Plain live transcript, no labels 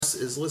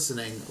is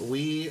listening,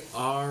 we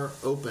are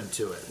open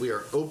to it. We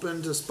are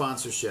open to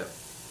sponsorship.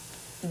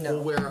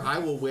 No. I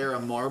will wear a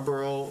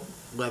Marlboro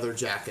leather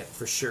jacket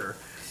for sure.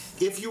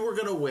 If you were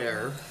going to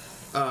wear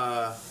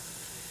a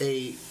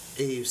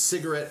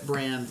cigarette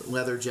brand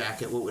leather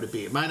jacket, what would it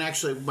be?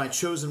 My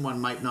chosen one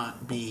might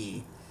not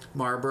be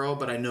Marlboro,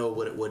 but I know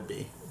what it would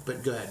be.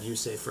 But go ahead, you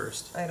say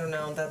first. I don't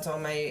know. That's all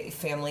my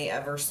family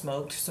ever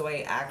smoked, so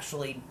I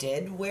actually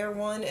did wear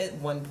one at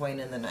one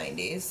point in the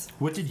 90s.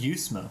 What did you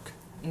smoke?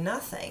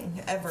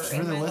 Nothing ever For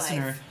in the my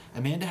listener, life.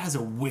 Amanda has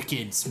a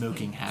wicked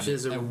smoking habit. She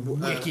has a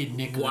wicked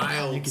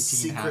wild nicotine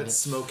secret habit.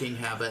 smoking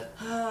habit.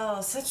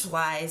 Oh, such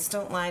lies.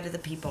 Don't lie to the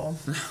people.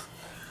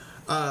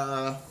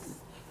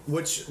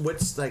 Which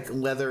like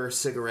leather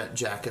cigarette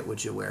jacket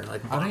would you wear?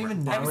 Like I don't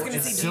even know. I was going to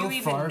It's say, so do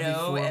you even far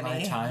know before any?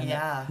 my time.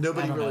 Yeah.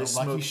 Nobody I don't really know.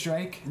 smoked. Lucky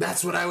Strike?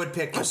 That's what I would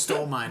pick. You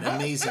stole mine.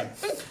 Amazing.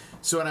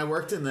 So when I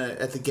worked at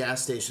the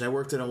gas station, I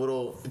worked in a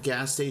little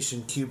gas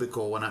station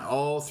cubicle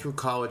all through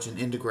college and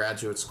into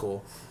graduate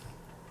school,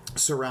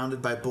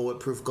 surrounded by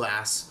bulletproof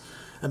glass.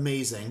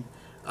 Amazing.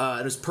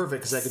 It was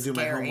perfect because I could do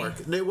my Scary. homework.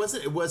 It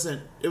wasn't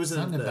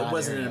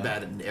in a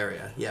bad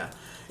area. Yeah.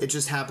 It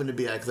just happened to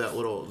be like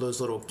those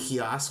little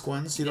kiosk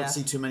ones. You don't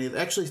see too many.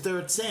 Actually, they're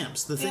at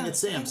Sam's. The thing at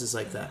Sam's is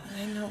like that.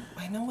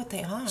 I know what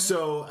they are.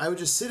 So I would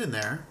just sit in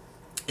there,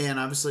 and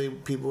obviously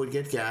people would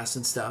get gas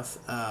and stuff.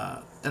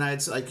 And I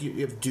had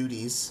you have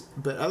duties,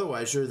 but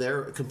otherwise you're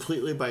there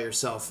completely by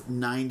yourself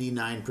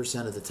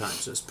 99% of the time.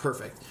 So it's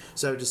perfect.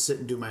 So I would just sit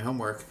and do my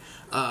homework.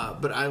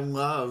 But I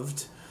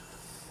loved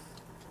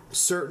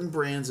certain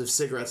brands of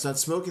cigarettes, not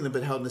smoking them,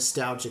 but how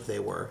nostalgic they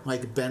were,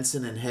 like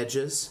Benson and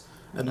Hedges.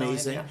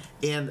 Amazing.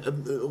 And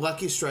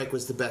Lucky Strike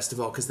was the best of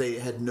all because they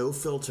had no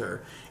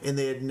filter and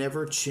they had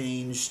never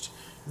changed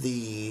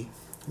the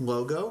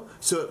logo,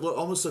 so it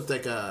almost looked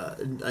like a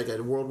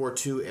World War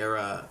II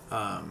era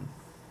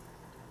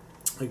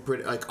like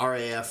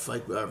RAF,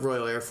 like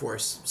Royal Air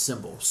Force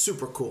symbol.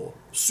 Super cool.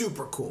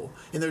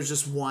 And there's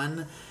just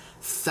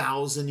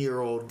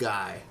 1,000-year-old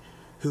guy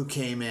who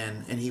came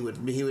in, and he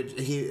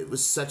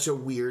was such a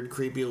weird,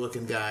 creepy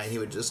looking guy. He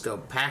would just go,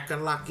 "Pack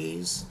of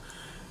Luckies."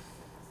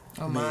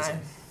 Oh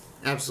Amazing.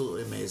 my.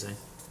 Absolutely amazing.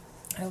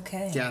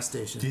 Okay. Gas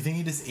station. Do you think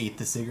he just ate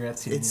the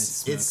cigarettes? It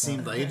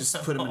seemed like he just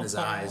put them in his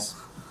eyes.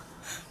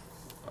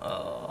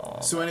 Oh.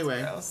 So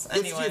anyway,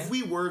 Anyway. if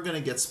we were going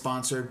to get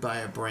sponsored by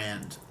a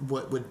brand,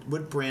 what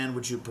brand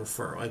would you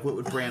prefer? Like,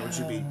 what brand would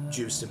you be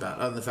juiced about,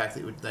 other than the fact that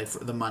you would like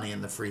the money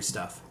and the free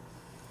stuff?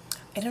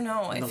 I don't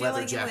know. I the feel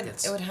leather like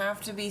jackets. it would have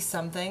to be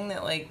something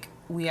that like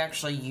we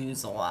actually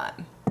use a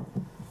lot.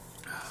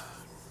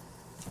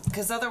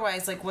 Because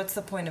otherwise, like, what's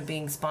the point of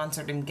being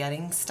sponsored and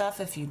getting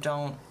stuff if you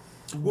don't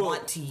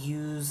want to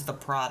use the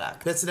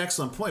product? That's an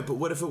excellent point. But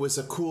what if it was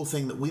a cool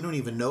thing that we don't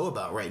even know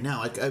about right now?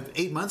 Like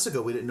 8 months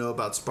ago, we didn't know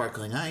about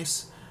sparkling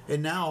ice,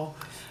 and now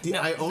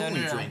I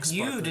only drink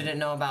sparkling. You didn't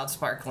know about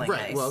sparkling ice.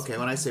 Right. Well, okay.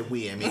 When I say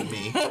we, I mean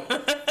me.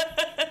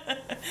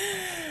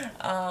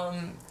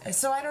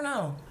 So I don't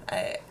know.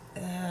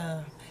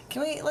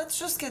 Let's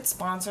just get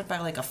sponsored by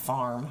like a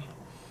farm.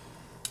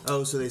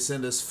 Oh, so they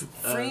send us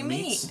Free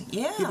meats? meat,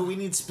 yeah. But we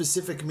need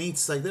specific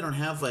meats. Like, they don't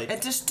have, like...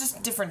 At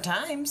just different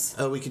times.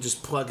 Oh, we could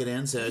just plug it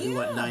in, say, we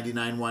want Yeah.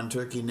 99.1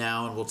 turkey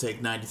now, and we'll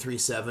take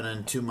 93.7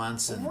 in 2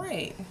 months. And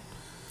Right.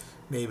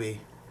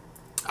 maybe.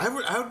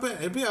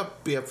 I'd be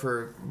up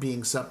for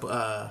being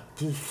Yikes.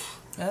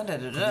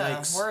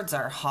 Words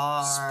are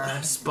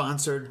hard.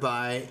 sponsored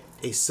by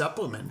a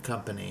supplement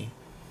company,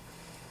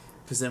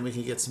 because then we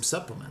can get some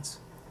supplements.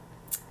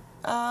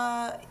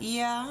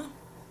 Yeah.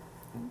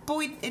 But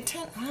I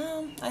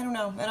don't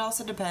know. It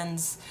also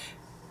depends.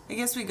 I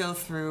guess we go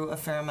through a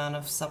fair amount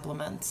of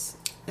supplements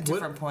at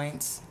different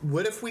points.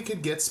 What if we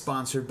could get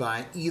sponsored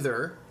by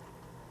either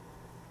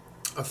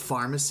a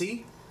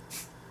pharmacy,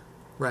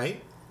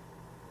 right?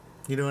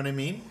 You know what I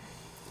mean?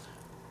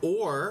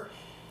 Or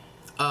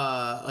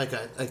like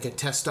a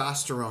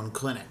testosterone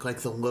clinic, like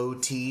the low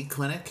T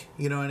clinic.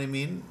 You know what I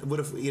mean? What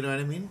if you know what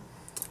I mean?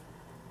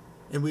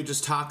 And we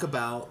just talk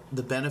about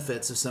the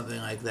benefits of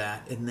something like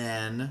that, and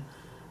then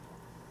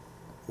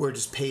we're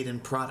just paid in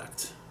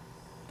product.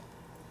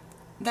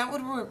 That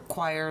would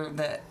require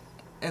that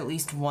at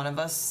least one of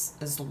us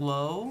is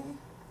low.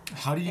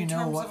 How do you In know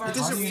terms what? of our- How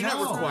do you You're not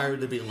know? required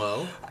to be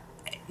low.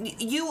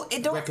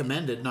 It don't.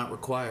 Recommended, not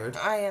required.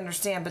 I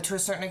understand, but to a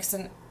certain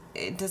extent,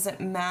 it doesn't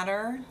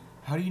matter.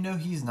 How do you know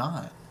he's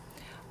not?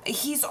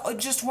 He's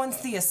just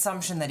wants the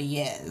assumption that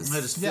he is. I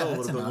just feel a that's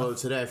little bit enough. low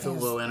today. I feel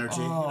low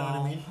energy. You know what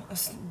I mean?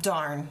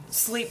 Darn.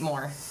 Sleep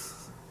more.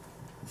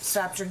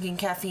 Stop drinking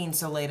caffeine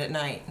so late at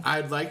night.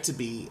 I'd like to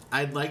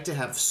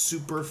have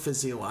super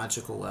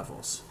physiological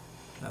levels.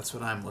 That's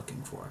what I'm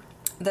looking for.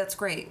 That's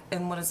great.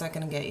 And what is that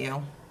going to get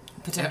you?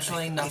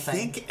 Potentially nothing. I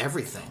think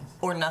everything.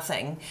 Or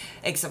nothing,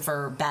 except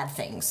for bad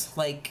things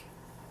like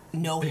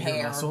no Bigger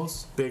hair,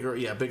 muscles?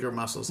 Bigger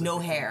muscles. No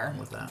There's nothing hair. wrong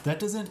with that. That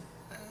doesn't.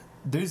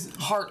 There's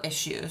heart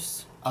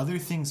issues. other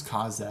things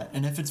cause that,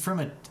 and if it's from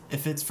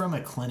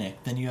a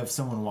clinic, then you have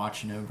someone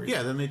watching over you.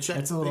 Yeah, then they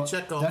check. They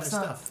check all my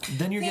stuff.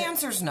 Then you're The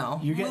answer's no.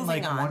 You're getting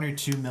Moving like on. 1 or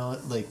 2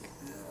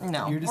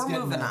 No, You're just we're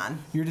getting moving a, on.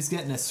 You're just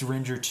getting a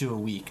syringe or two a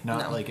week,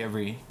 not No. like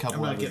every I'm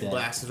couple not of a getting day.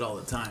 blasted all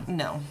the time.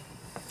 No.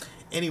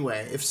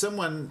 Anyway, if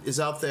someone is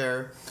out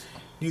there,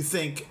 you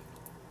think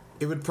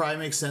it would probably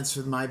make sense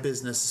for my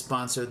business to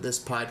sponsor this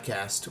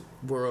podcast,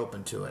 we're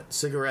open to it.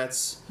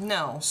 Cigarettes,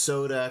 No.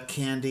 soda,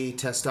 candy,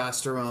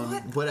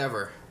 testosterone,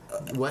 whatever.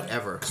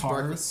 Whatever.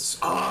 Cars.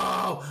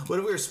 Oh, what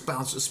if we were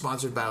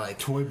sponsored by like,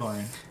 Toy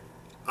Barn.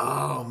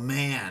 oh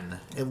man,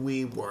 and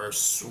we were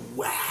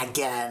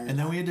swagging. And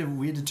then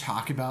we had to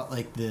talk about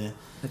like the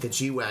Like a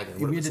G-Wagon.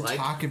 What we it had was to like.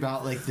 talk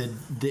about like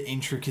the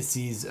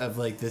intricacies of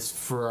like this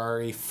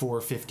Ferrari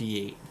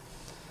 458.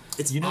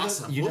 It's you know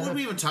awesome. the- what would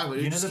we even talk about?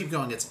 We you know just the- keep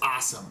going. It's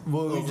awesome.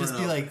 Well, it Over would just and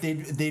be over. like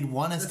they'd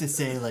want us to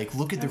say like,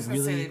 look at I the was gonna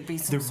say really it'd be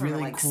some the sort of,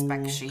 really like, cool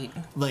spec sheet.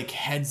 like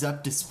heads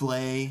up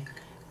display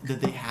that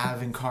they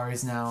have in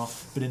cars now.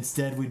 But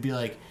instead, we'd be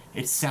like,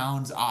 it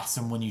sounds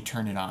awesome when you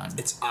turn it on.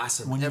 It's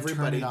awesome. When you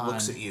Everybody turn it on,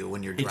 looks at you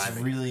when you're It's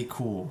driving. really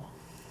cool.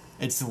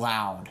 It's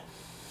loud.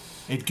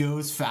 It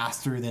goes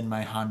faster than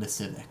my Honda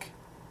Civic.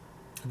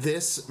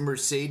 This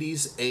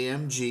Mercedes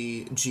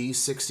AMG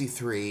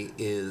G63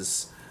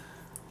 is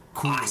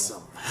Cool.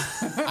 awesome.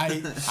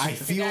 I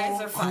feel guys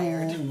are cool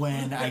fired.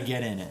 when I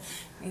get in it.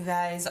 You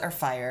guys are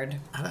fired.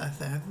 I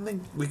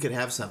think we could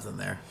have something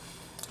there.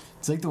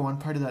 It's like the one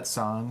part of that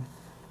song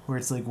where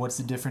it's like, what's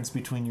the difference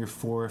between your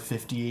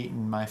 458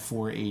 and my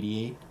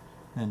 488?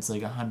 And it's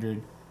like $180,000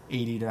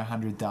 to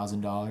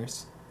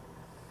 $100,000.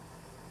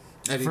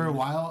 For a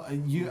while,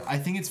 I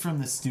think it's from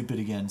the "Stupid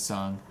Again"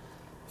 song.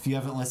 If you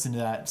haven't listened to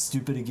that,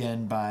 "Stupid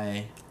Again"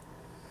 by,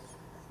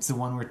 it's the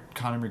one where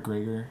Conor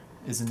McGregor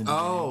is in the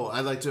beginning. Oh,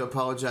 I'd like to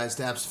apologize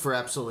for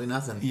absolutely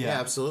nothing. Yeah.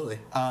 Absolutely.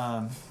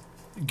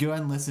 Go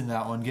ahead and listen to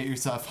that one. Get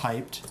yourself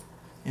hyped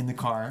in the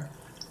car.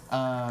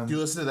 Do you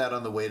listen to that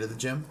on the way to the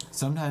gym?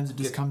 Sometimes it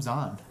just comes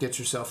on. Get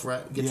yourself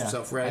right. Get Yeah,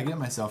 yourself right. I get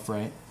myself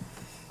right.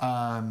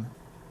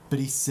 But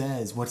he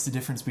says, what's the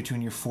difference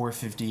between your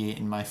 458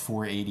 and my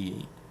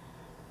 488?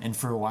 And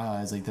for a while,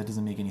 I was like, that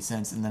doesn't make any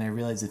sense. And then I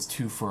realized it's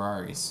two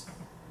Ferraris.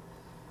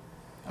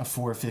 A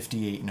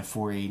 458 and a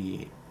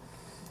 488.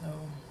 Oh.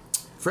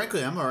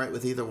 Frankly, I'm all right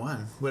with either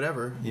one.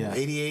 Whatever. Yeah.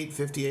 88,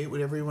 58,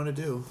 whatever you want to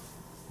do.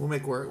 We'll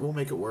make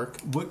it work.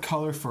 What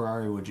color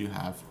Ferrari would you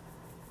have?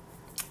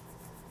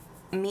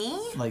 Me?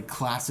 Like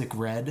classic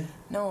red?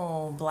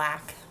 No,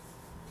 black.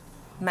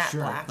 Matte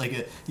black.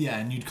 Like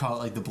and you'd call it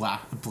like the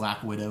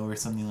Black Widow or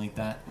something like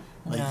that.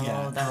 Like No,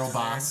 girl that's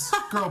boss.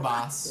 Girl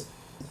boss.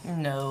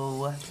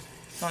 No.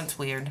 That's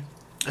weird.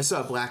 I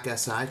saw a black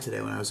SI today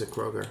when I was at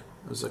Kroger.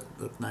 It was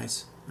looked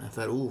nice. I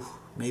thought, ooh,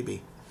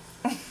 maybe.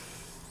 All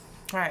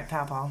right,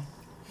 Pawpaw.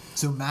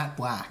 So matte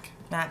black.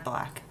 Matte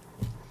black.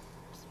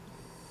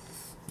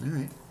 All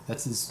right.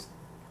 That's as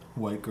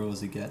white girl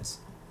as it gets.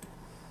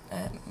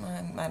 I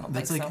don't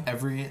That's think like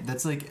so.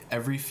 that's like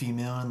every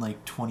female in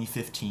like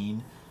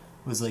 2015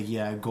 was like,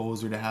 yeah,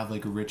 goals were to have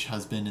like a rich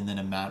husband and then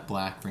a matte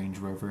black Range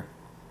Rover.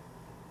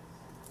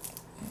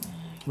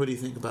 What do you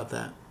think about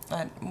that?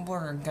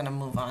 We're going to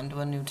move on to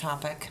a new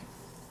topic.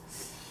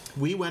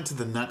 We went to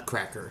the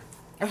Nutcracker.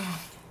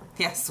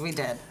 Yes, we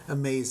did.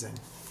 Amazing.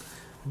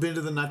 Been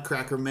to the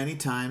Nutcracker many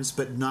times,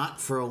 but not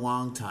for a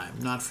long time.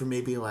 Not for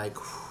maybe like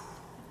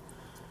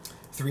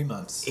 3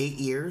 months. 8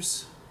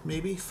 years,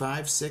 maybe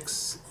 5,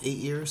 6, 8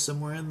 years,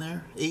 somewhere in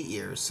there. 8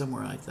 years,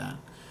 somewhere like that.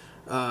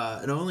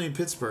 And only in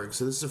Pittsburgh,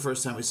 so this is the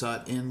first time we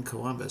saw it in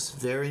Columbus.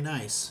 Very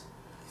nice.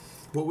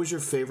 What was your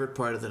favorite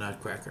part of the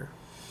Nutcracker?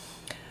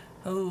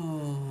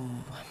 Ooh,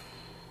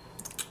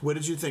 What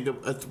did you think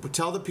of?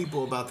 Tell the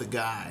people about the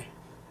guy.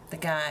 the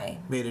guy.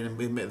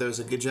 There was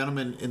a good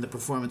gentleman in the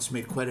performance who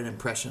made quite an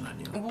impression on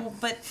you. Well,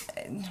 but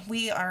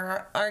we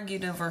are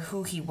argued over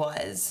who he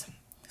was.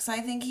 Because I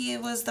think he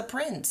was the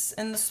prince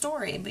in the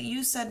story. But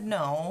you said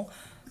no,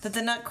 that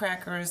the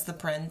Nutcracker is the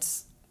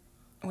prince,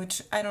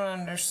 which I don't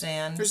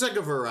understand. There's like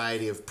a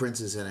variety of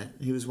princes in it.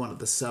 He was one of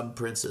the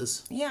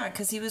sub-princes. Yeah,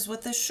 because he was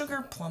with the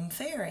Sugar Plum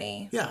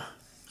Fairy. Yeah.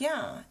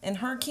 Yeah, in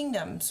her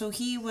kingdom. So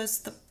he was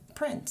the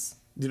prince.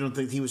 You don't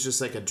think he was just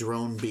like a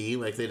drone bee?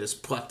 Like they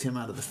just plucked him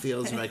out of the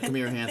fields and like, come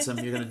here, handsome,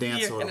 you're going to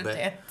dance You're a little gonna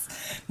bit.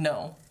 dance.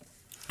 No.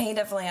 He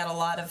definitely had a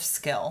lot of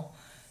skill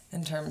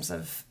in terms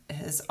of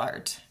his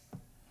art.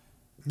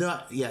 No,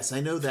 yes, I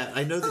know that.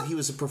 I know that he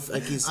was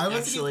he's I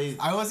wasn't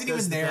does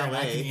even the there. And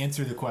I ballet. can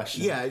answer the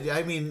question. Yeah,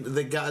 I mean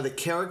the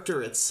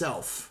character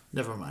itself.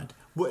 Never mind.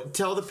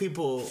 Tell the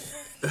people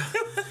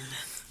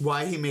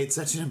why he made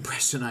such an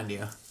impression on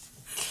you.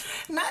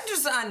 Not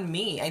just on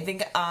me. I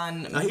think on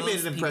He made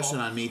most an impression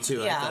people. on me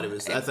too. Yeah,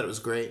 I thought it was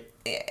great.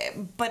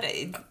 But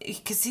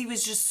because he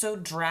was just so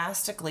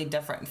drastically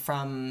different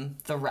from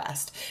the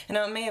rest. And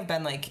it may have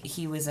been like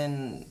he was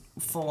in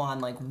full on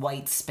like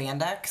white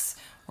spandex,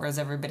 whereas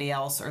everybody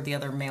else or the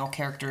other male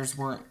characters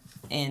weren't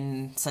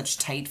in such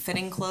tight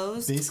fitting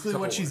clothes. Basically,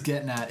 what she's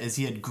getting at is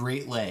he had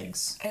great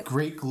legs,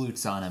 great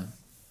glutes on him.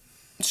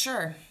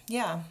 Sure,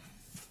 yeah.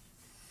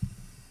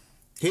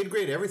 He had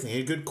great everything. He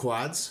had good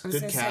quads, I was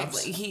good gonna say,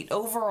 calves. he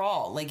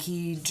overall, like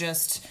he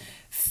just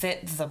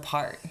fit the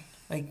part.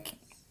 Like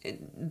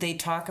they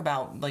talk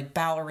about like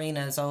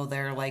ballerinas, oh,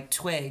 they're like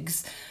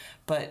twigs,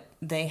 but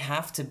they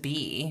have to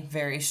be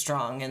very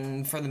strong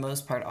and for the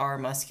most part are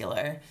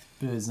muscular.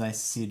 But it was nice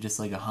to see just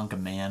like a hunk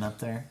of man up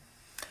there.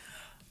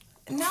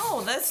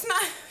 No, that's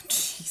not.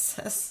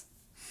 Jesus.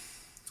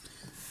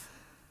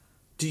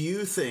 Do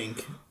you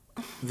think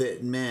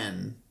that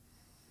men,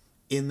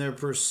 in their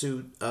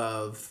pursuit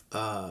of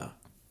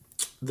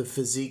the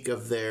physique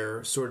of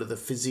their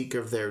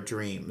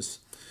dreams,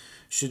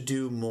 should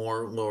do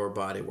more lower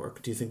body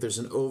work? Do you think there's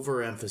an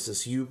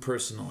overemphasis, you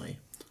personally,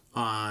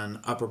 on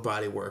upper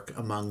body work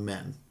among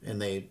men,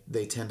 and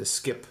they tend to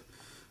skip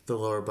the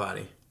lower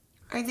body?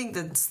 I think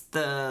that's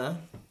the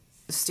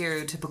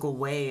stereotypical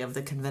way of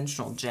the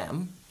conventional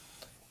gym.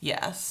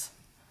 Yes.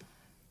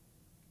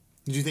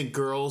 Do you think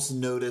girls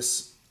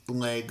notice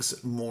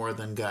legs more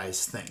than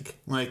guys think?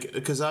 Like,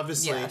 because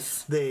obviously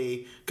Yes.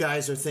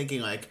 guys are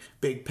thinking like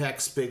big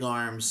pecs, big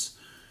arms,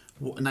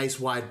 nice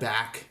wide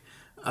back,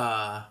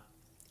 and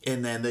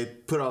then they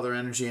put all their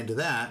energy into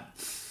that,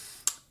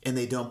 and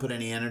they don't put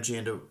any energy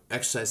into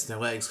exercising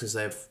their legs because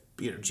they have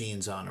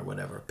jeans on or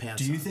whatever,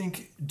 pants. Do you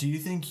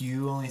on. think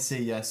you only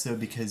say yes though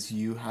because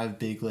you have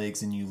big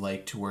legs and you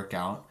like to work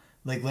out?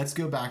 Like, let's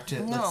go back to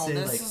let's No, say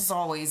this like is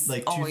always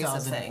like always a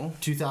 2000, thing.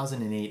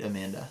 2008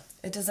 Amanda.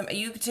 It doesn't.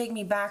 You could take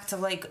me back to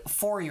like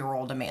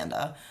 4-year-old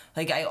Amanda.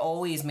 Like I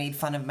always made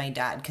fun of my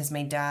dad because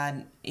my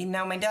dad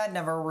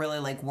never really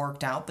like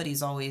worked out, but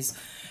he's always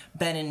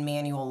been in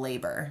manual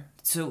labor.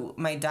 So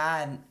my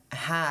dad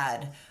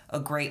had a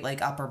great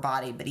like upper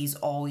body, but he's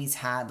always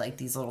had like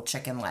these little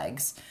chicken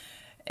legs,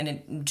 and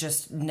it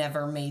just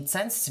never made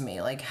sense to me.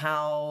 Like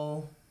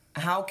how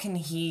can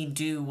he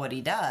do what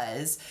he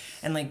does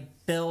and like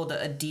build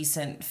a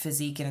decent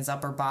physique in his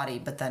upper body,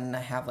 but then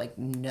have like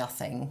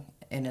nothing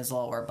in his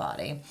lower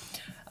body?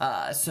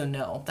 So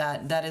no,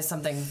 that is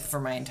something for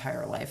my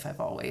entire life I've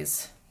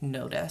always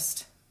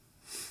noticed.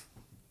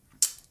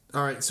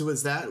 All right, so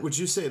would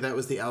you say that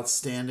was the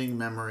outstanding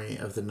memory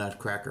of the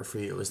Nutcracker for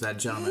you? Was that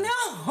gentleman?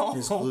 No.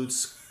 His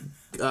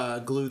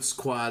glutes,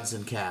 quads,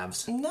 and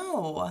calves. No.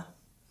 All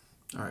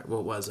right,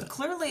 what was it?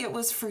 Clearly it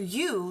was for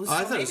you, so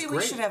I thought it was maybe we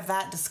great. should have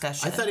that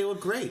discussion. I thought he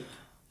looked great.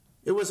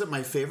 It wasn't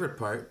my favorite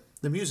part.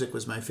 The music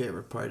was my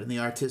favorite part, and the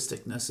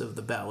artisticness of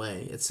the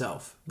ballet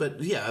itself.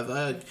 But yeah,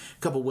 a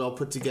couple well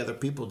put together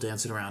people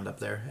dancing around up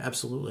there.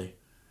 Absolutely.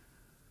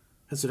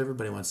 That's what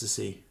everybody wants to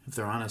see, if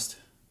they're honest.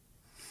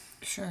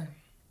 Sure.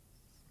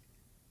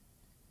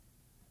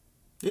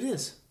 It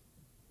is.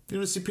 You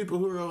want to see people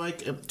who are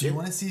like Do you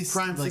want to see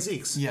prime like,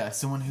 physiques? Yeah,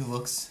 someone who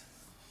looks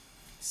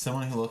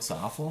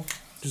awful.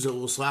 Just a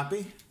little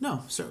sloppy?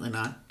 No, certainly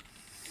not.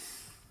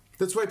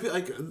 That's why,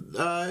 like,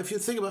 if you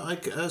think about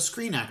like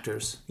screen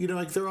actors,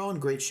 like they're all in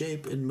great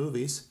shape in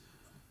movies.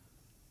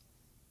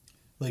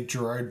 Like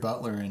Gerard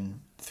Butler in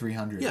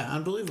 300. Yeah,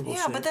 unbelievable.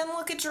 Yeah, shape. but then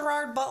look at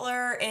Gerard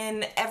Butler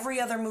in every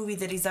other movie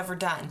that he's ever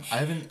done.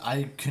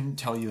 I couldn't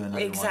tell you another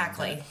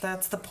Exactly. one.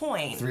 That's the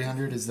point.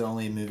 300 is the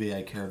only movie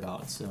I care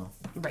about, so.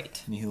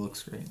 Right. And he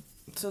looks great.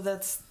 So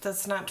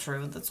that's not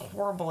true. That's a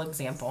horrible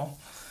example.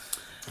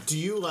 Do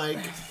you like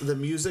the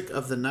music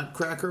of the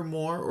Nutcracker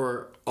more,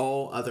 or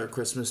all other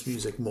Christmas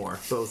music more?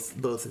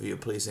 Both of you,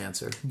 please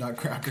answer.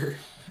 Nutcracker.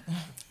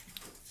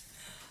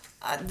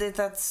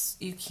 That's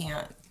you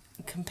can't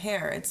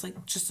compare. It's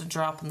like just a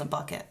drop in the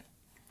bucket.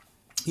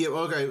 Yeah.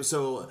 Okay.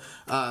 So,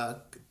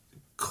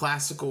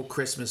 classical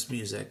Christmas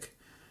music,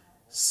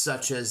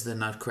 such as the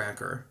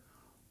Nutcracker,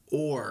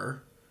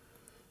 or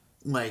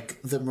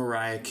like the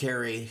Mariah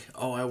Carey,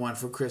 "All I Want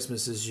for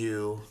Christmas Is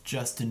You."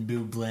 Justin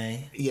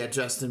Bublé. Yeah,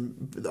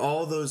 Justin.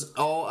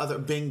 All other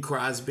Bing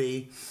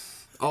Crosby,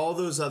 all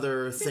those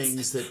other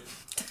things that.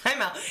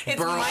 Time out.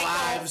 It's Burl Michael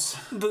Ives.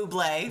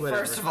 Bublé,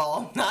 Whatever. first of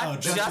all,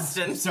 not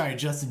Justin. Sorry,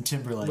 Justin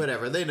Timberlake.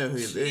 Whatever, they know who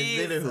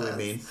they know who I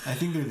mean. I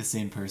think they're the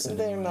same person.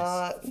 They're anyways.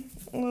 not.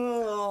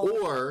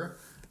 Oh. Or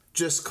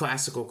just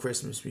classical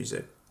Christmas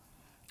music.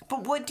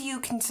 But what do you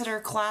consider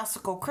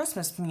classical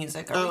Christmas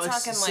music? Are Oh, we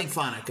it's talking like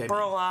symphonic, I mean.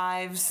 Burl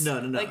Ives? No.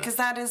 Like, because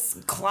that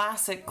is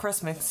classic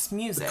Christmas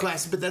music.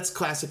 But that's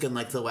classic in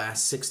like the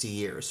last 60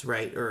 years,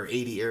 right? Or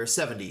 80 or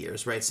 70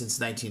 years, right? Since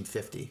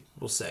 1950,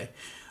 we'll say.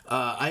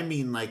 I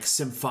mean like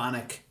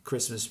symphonic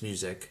Christmas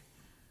music.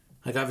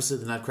 Like obviously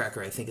the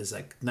Nutcracker I think is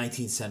like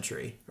 19th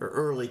century or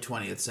early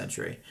 20th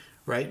century,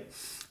 right?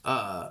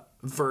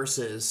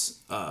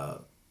 Versus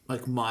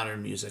like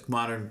modern music.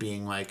 Modern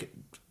being like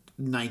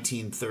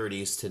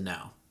 1930s to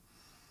now.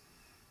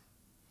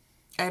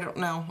 I don't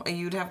know.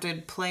 You'd have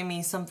to play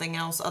me something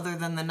else other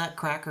than the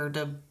Nutcracker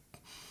to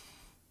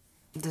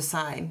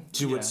decide.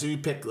 So you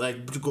pick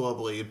like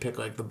globally, you pick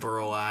like the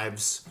Burl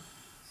Ives,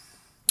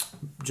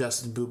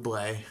 Justin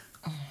Bublé.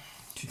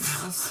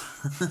 Jesus.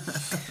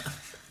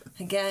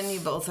 Again, you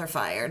both are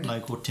fired.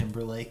 Michael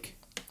Timberlake.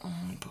 Oh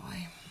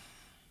boy.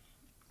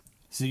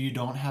 So you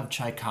don't have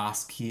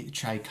Tchaikovsky's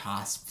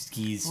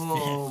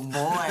Oh boy.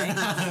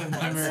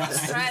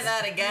 Let's try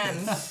that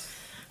again.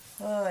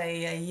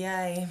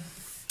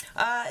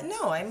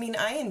 No, I mean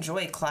I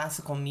enjoy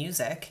classical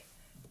music.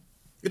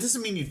 It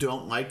doesn't mean you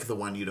don't like the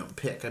one you don't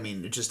pick. I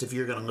mean, just if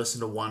you're going to listen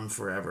to one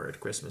forever at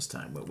Christmas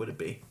time, what would it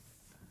be?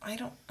 I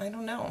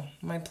don't know.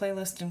 My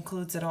playlist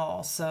includes it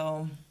all,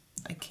 so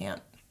I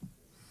can't.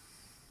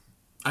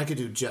 I could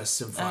do just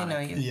symphonic. I know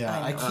you. Yeah,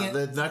 I I know. can't-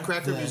 The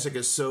Nutcracker the- music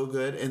is so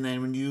good, and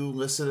then when you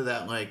listen to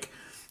that like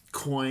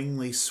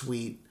cloyingly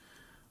sweet,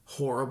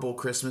 horrible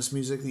Christmas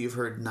music that you've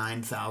heard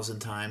 9,000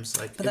 times,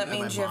 like But that at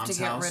my means you have to mom's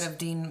get house, rid of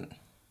Dean.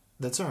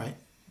 That's all right.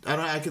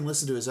 I can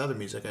listen to his other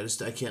music.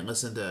 I can't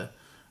listen to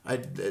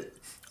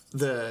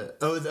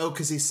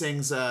because he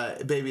sings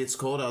 "Baby It's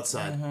Cold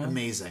Outside." Mm-hmm.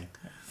 Amazing.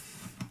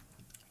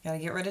 Gotta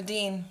get rid of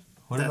Dean.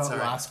 What That's about all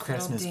right. Last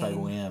Christmas by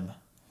Dean. Wham?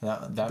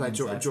 That By means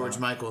that's George out.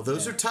 Michael.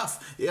 Those are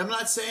tough. I'm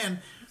not saying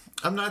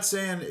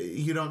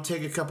you don't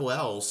take a couple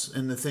L's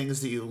in the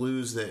things that you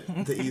lose that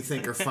you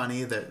think are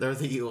funny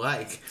that you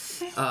like.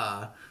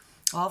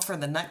 All for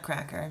the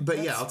Nutcracker.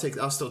 But yeah,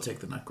 I'll still take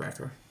the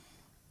Nutcracker.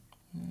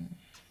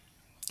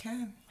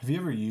 Okay. Have you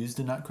ever used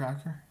a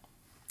Nutcracker?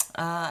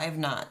 I've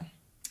not.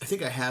 I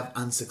think I have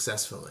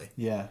unsuccessfully.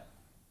 Yeah.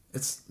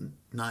 It's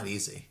not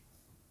easy,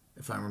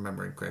 if I'm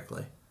remembering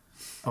correctly.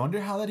 I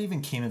wonder how that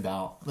even came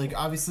about. Like,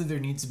 obviously there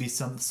needs to be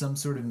some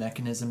sort of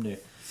mechanism to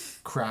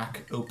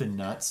crack open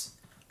nuts,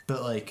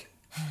 but like,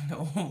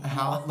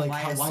 how? Like,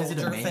 Why a why is it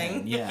a soldier man?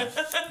 thing? Yeah.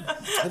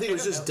 I think it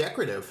was just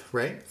decorative,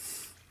 right?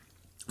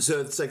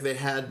 So it's like they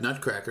had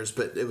nutcrackers,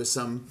 but it was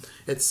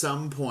at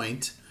some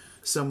point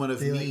someone of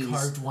They means like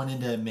carved one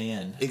into a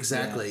man.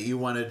 exactly. You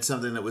wanted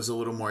something that was a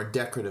little more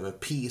decorative, a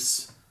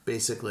piece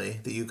basically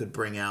that you could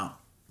bring out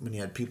when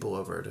you had people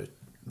over to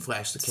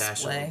flash the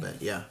cash a Display. little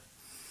bit. Yeah.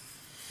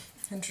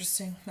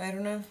 Interesting. I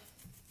don't know.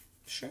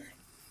 Sure.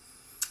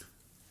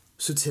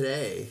 So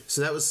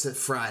that was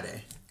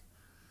Friday.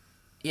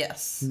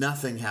 Yes.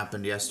 Nothing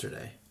happened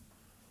yesterday.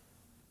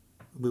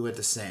 We went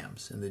to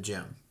Sam's in the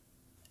gym.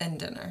 And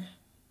dinner.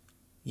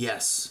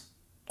 Yes.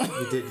 We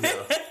did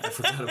go. I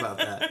forgot about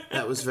that.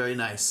 That was very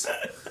nice.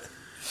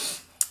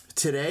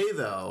 Today,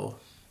 though,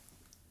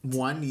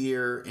 1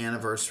 year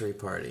anniversary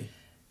party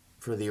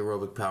for the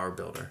Aerobic Power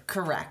Builder.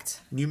 Correct.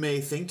 You may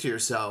think to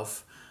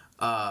yourself,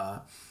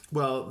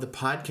 well, the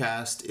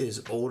podcast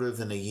is older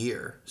than a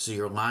year, so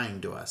you're lying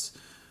to us.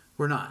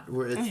 We're not.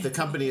 It's the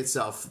company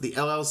itself. The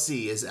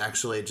LLC is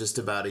actually just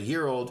about a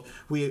year old.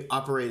 We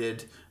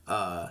operated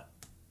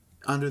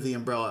under the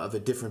umbrella of a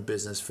different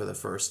business for the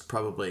first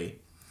probably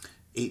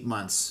 8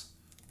 months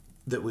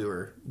that we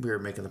were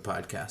making the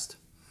podcast.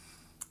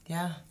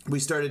 Yeah. We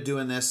started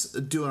doing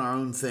our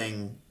own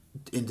thing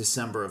in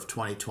December of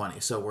 2020.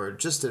 So we're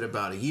just at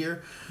about a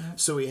year. Yep.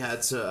 So we had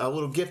a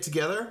little get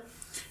together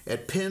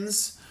at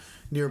Pins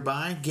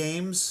nearby,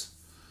 games,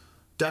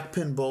 duck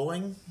pin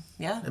bowling.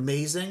 Yeah.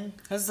 Amazing.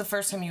 This is the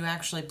first time you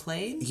actually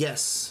played?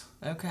 Yes.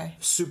 Okay.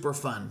 Super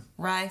fun.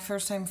 Rye,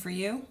 first time for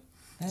you?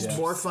 Yeah.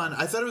 More fun.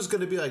 I thought it was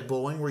going to be like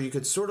bowling where you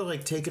could sort of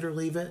like take it or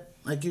leave it.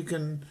 Like you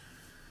can...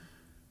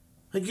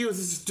 Like you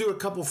just do a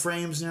couple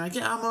frames and you're like,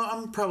 yeah,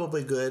 I'm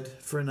probably good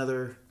for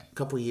another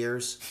couple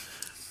years.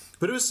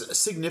 But it was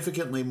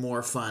significantly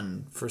more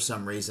fun for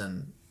some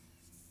reason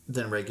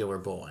than regular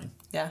bowling.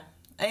 Yeah,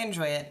 I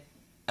enjoy it.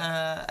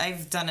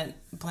 I've done it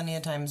plenty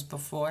of times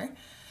before.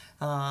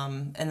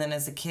 And then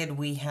as a kid,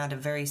 we had a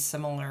very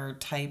similar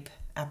type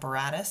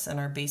apparatus in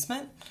our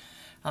basement.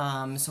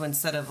 So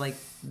instead of like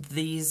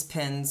these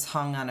pins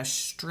hung on a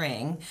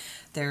string,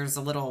 there's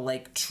a little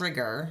like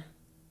trigger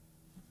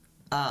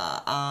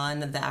on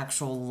the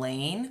actual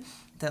lane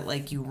that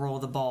like you roll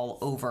the ball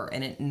over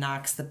and it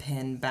knocks the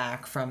pin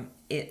back from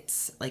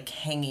its like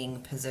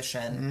hanging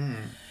position.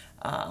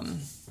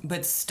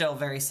 But still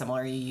very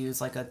similar. You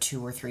use like a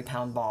 2 or 3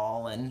 pound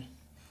ball and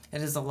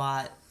it is a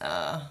lot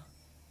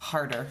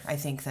harder, I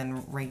think,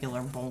 than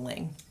regular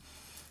bowling.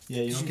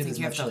 Yeah, you don't get as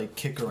you have much to like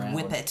kick around.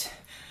 Whip it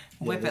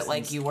this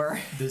like thing's- you were.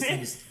 This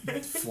thing's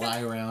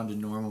fly around in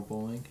normal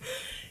bowling.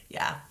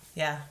 Yeah.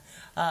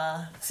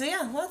 So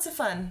yeah, lots of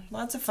fun.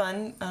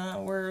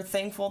 We're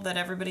thankful that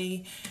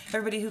everybody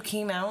who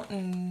came out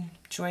and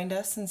joined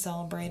us in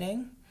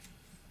celebrating.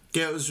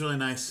 Yeah, it was really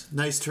nice.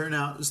 Nice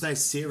turnout. It was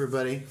nice to see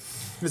everybody.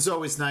 It's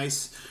always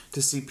nice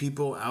to see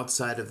people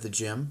outside of the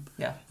gym.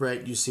 Yeah.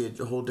 Right? You see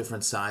a whole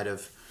different side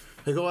of...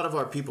 Like a lot of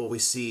our people we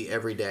see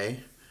every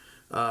day,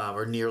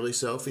 or nearly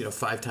so,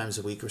 5 times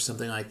a week or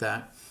something like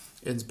that.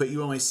 But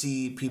you only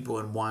see people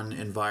in one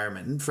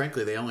environment. And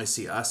frankly, they only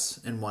see us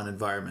in one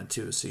environment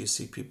too. So you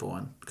see people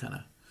in kind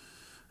of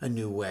a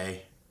new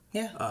way.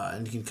 Yeah.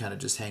 And you can kind of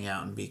just hang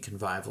out and be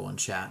convivial and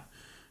chat.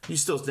 You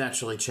still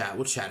naturally chat.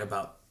 We'll chat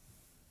about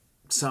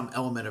some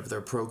element of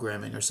their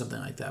programming or something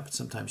like that. But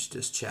sometimes you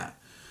just chat.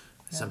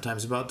 Yeah.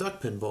 Sometimes about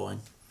duck pin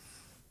bowling.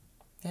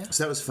 Yeah.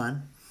 So that was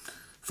fun.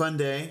 Fun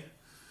day.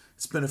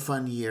 It's been a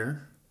fun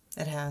year.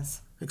 It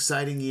has.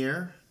 Exciting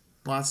year.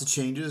 Lots of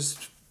changes.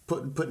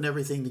 Putting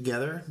everything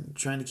together,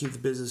 trying to keep the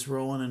business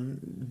rolling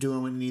and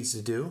doing what it needs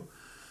to do.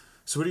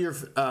 So what are your,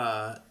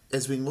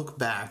 as we look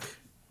back,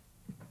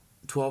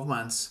 12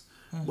 months,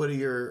 what are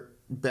your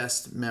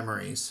best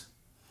memories?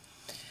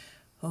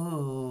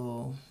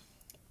 Oh,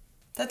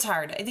 that's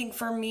hard. I think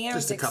for me, I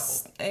was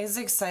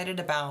excited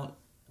about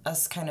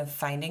us kind of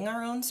finding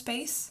our own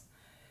space.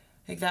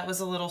 Like that was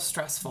a little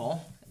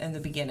stressful in the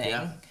beginning.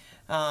 Yeah.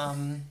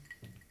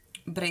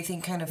 But I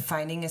think kind of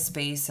finding a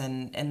space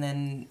and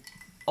then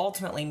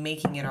ultimately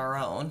making it our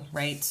own,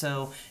 right?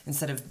 So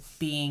instead of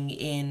being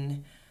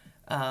in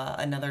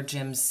another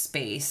gym's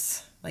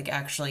space, like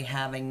actually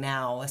having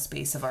now a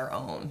space of our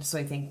own. So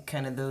I think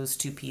kind of those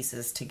two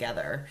pieces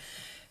together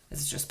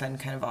has just been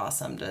kind of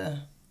awesome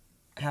to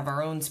have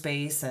our own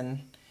space.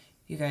 And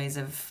you guys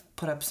have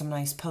put up some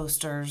nice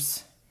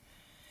posters.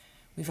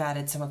 We've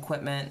added some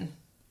equipment.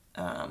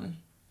 So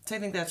I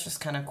think that's just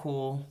kind of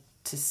cool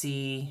to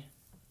see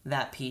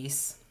that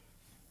piece.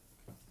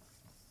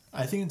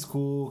 I think it's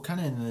cool, kind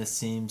of in the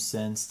same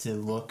sense, to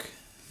look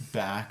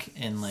back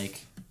and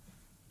like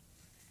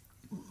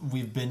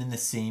we've been in the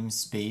same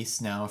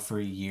space now for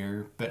a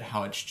year, but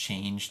how it's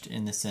changed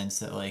in the sense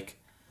that like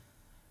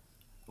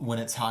when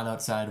it's hot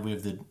outside, we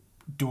have the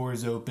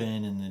doors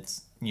open and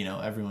it's, you know,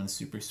 everyone's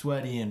super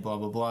sweaty and blah,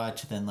 blah, blah.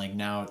 To then like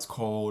now it's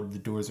cold, the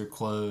doors are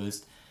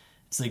closed.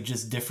 It's like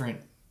just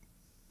different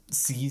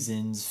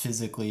seasons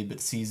physically, but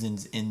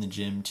seasons in the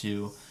gym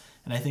too.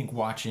 And I think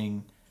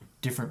watching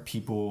different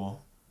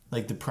people,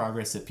 like the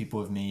progress that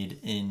people have made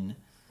in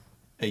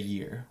a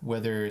year,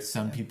 whether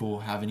some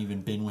people haven't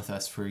even been with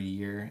us for a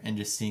year, and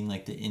just seeing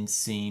like the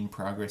insane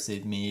progress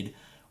they've made,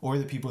 or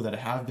the people that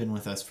have been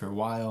with us for a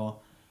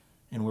while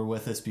and were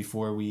with us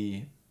before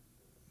we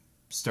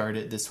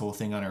started this whole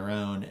thing on our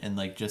own, and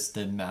like just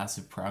the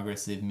massive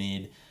progress they've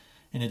made.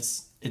 And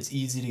it's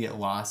easy to get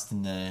lost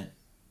in the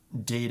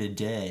day to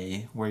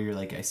day where you're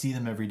like, I see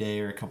them every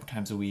day or a couple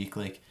times a week,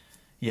 like,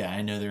 yeah,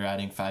 I know they're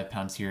adding 5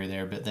 pounds here or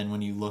there, but then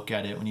when you look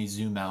at it, when you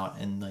zoom out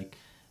and like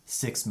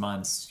 6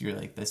 months, you're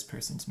like, this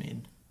person's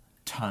made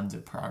tons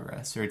of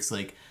progress, or it's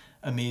like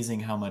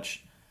amazing how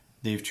much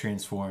they've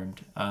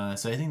transformed.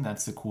 So I think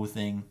that's the cool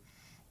thing.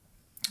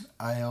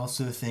 I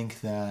also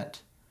think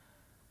that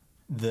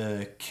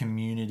the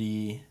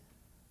community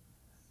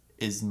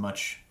is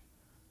much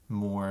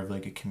more of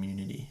like a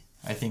community.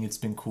 I think it's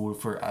been cool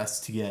for us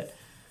to get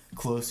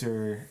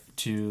closer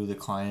to the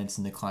clients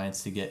and the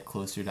clients to get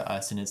closer to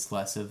us, and it's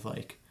less of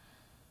like,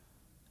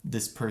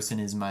 this person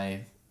is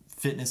my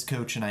fitness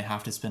coach and I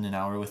have to spend an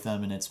hour with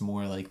them, and it's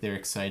more like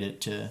they're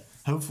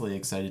hopefully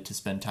excited to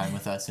spend time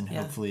with us, and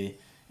Yeah. hopefully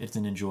it's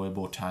an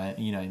enjoyable time.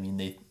 You know what I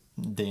mean?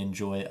 They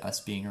enjoy us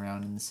being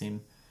around in the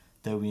same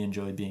that we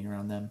enjoy being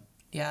around them.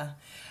 Yeah.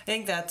 I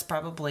think that's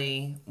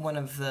probably one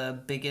of the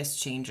biggest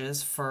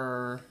changes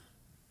for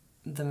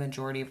the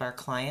majority of our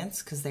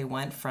clients, because they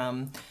went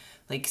from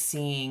like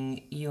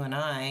seeing you and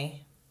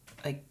I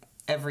like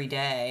every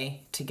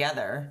day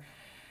together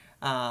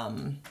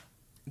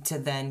to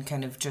then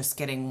kind of just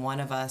getting one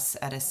of us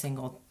at a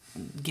single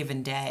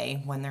given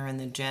day when they're in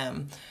the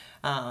gym,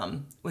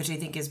 which I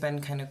think has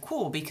been kind of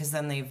cool, because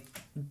then they've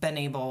been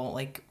able,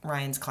 like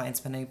Ryan's clients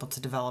been able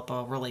to develop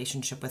a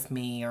relationship with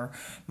me, or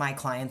my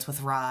clients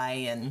with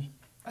Rye. And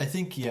I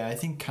think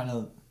kind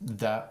of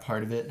that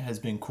part of it has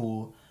been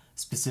cool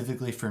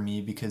specifically for me,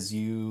 because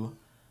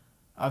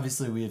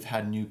obviously we have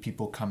had new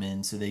people come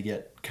in, so they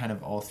get kind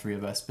of all three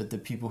of us, but the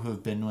people who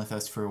have been with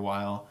us for a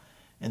while,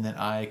 and then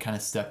I kind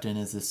of stepped in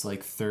as this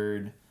like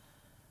third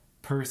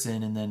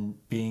person, and then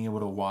being able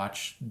to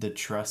watch the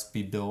trust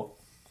be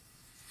built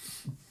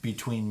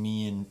between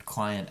me and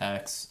client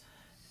X,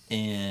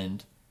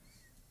 and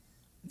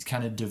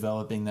kind of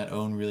developing that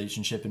own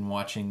relationship, and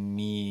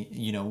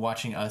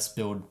watching us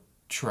build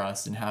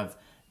trust and have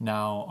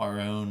now our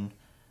own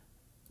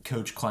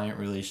coach-client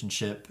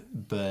relationship.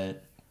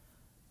 But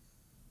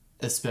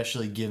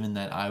especially given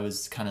that I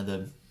was kind of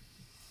the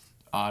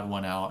odd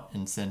one out,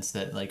 in the sense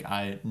that like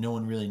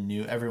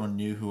everyone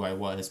knew who I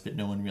was, but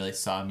no one really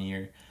saw me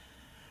or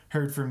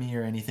heard from me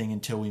or anything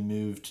until we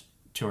moved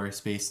to our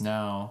space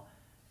now.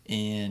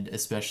 And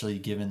especially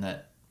given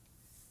that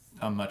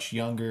I'm much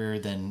younger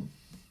than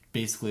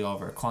basically all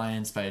of our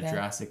clients by a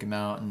drastic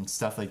amount and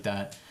stuff like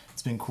that,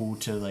 it's been cool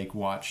to like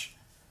watch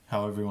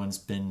how everyone's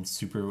been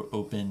super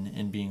open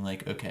and being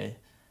like, okay,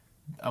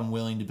 I'm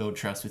willing to build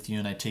trust with you,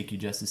 and I take you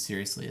just as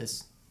seriously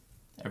as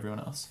everyone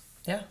else.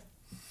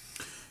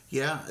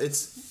 Yeah,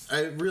 it's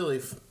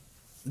really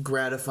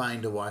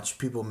gratifying to watch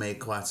people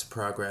make lots of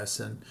progress,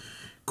 and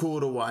cool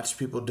to watch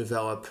people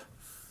develop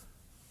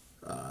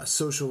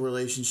social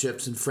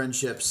relationships and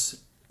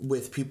friendships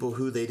with people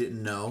who they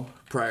didn't know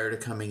prior to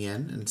coming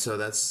in. And so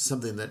that's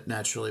something that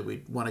naturally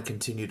we want to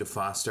continue to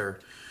foster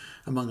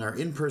among our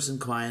in-person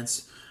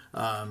clients.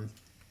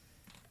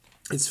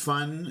 It's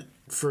fun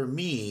for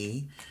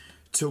me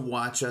to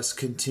watch us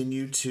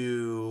continue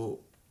to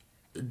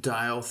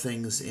dial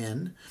things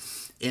in,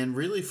 and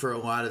really for a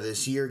lot of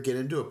this year get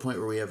into a point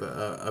where we have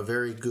a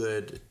very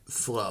good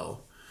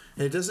flow.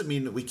 And it doesn't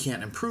mean that we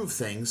can't improve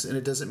things, and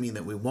it doesn't mean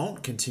that we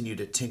won't continue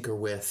to tinker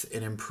with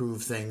and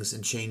improve things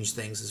and change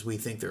things as we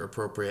think they're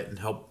appropriate and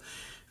help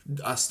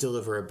us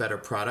deliver a better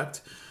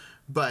product.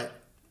 But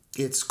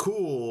it's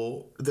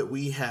cool that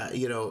we have,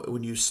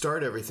 when you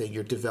start everything,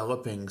 you're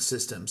developing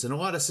systems. And a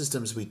lot of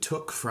systems we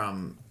took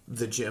from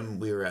the gym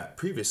we were at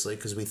previously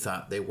because we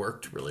thought they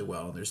worked really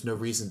well, and there's no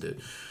reason to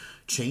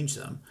change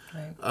them.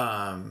 Right.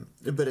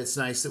 But it's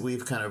nice that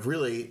we've kind of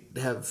really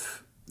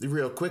have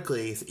real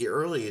quickly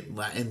early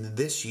in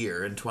this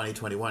year in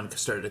 2021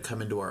 started to come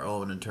into our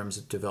own in terms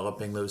of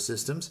developing those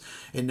systems,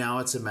 and now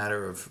it's a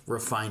matter of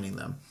refining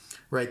them,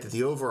 right? That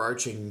the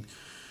overarching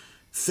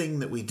thing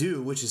that we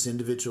do, which is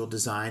individual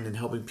design and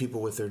helping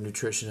people with their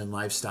nutrition and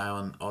lifestyle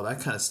and all that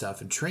kind of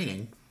stuff and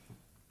training,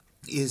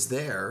 is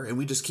there, and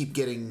we just keep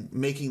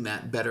making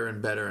that better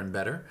and better and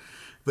better.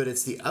 But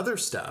it's the other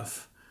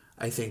stuff,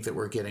 I think, that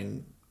we're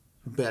getting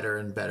better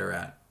and better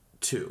at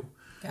too.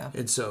 Yeah.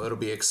 And so it'll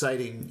be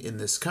exciting in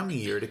this coming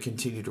year to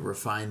continue to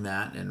refine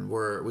that. And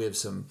we have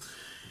some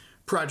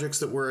projects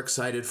that we're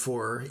excited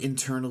for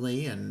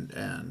internally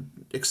and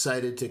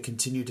excited to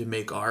continue to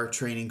make our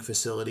training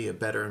facility a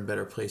better and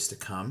better place to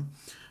come.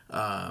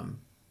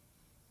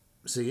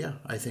 So yeah,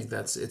 I think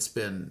it's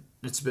been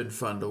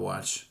fun to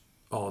watch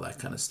all that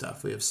kind of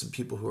stuff. We have some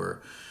people who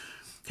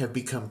have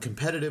become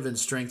competitive in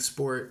strength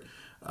sport.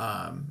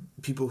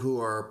 People who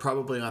are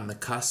probably on the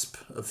cusp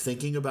of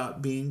thinking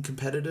about being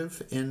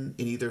competitive in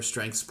either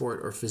strength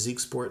sport or physique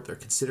sport. They're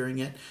considering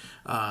it.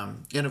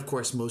 And of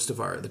course, most of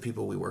the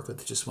people we work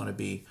with just want to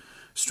be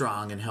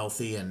strong and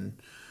healthy and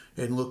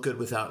look good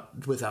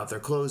without their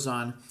clothes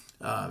on.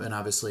 And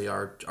obviously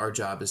our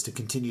job is to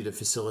continue to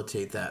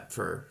facilitate that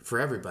for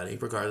everybody,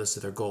 regardless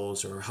of their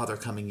goals or how they're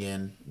coming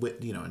in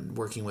with, and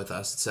working with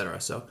us,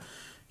 etc. So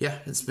yeah,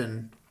 it's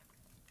been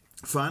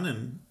fun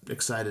and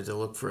excited to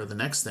look for the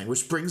next thing,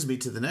 which brings me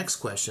to the next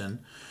question.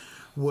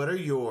 What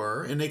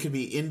are and they could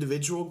be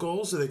individual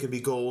goals or they could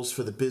be goals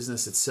for the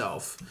business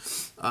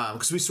itself,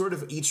 because we sort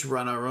of each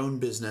run our own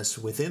business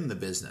within the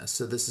business.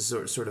 So this is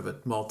sort of a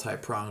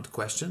multi-pronged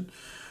question.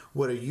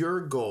 What are your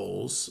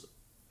goals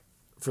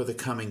for the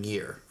coming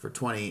year, for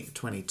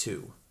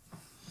 2022?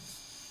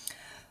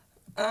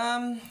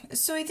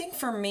 So I think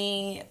for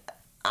me,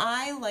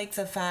 I like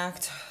the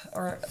fact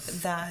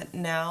that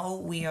now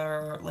we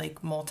are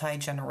like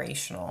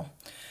multi-generational.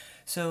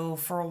 So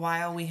for a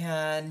while we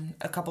had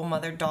a couple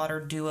mother-daughter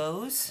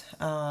duos,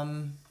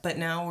 but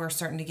now we're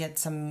starting to get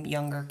some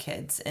younger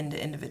kids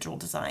into individual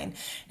design.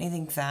 And I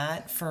think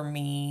that for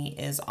me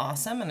is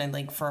awesome. And I'd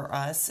like for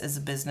us as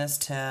a business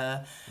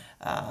to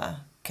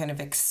kind of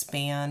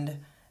expand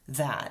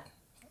that,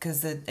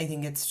 because I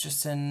think it's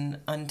just an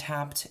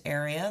untapped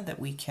area that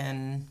we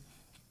can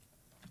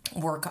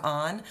work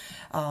on,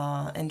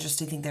 and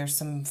just I think there's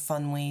some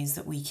fun ways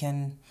that we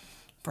can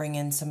bring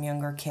in some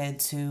younger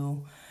kids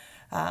who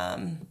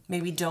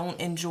maybe don't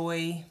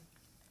enjoy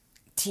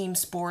team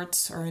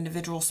sports or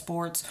individual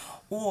sports,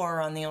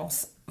 or on the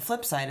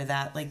flip side of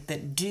that, like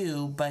that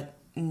do but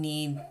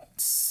need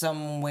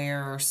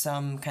somewhere or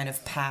some kind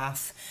of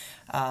path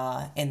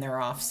in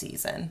their off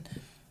season.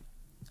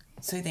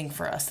 So I think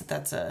for us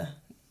that's a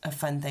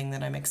fun thing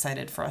that I'm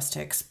excited for us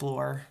to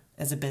explore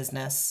as a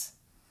business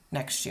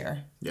next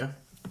year. Yeah.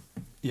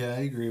 Yeah, I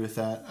agree with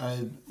that.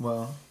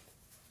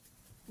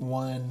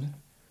 One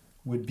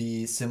would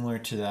be similar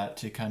to that,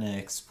 to kind of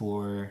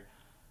explore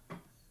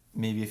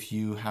maybe if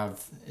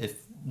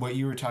what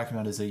you were talking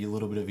about is a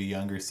little bit of a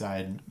younger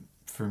side.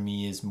 For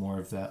me is more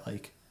of that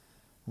like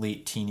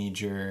late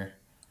teenager,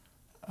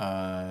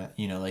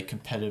 like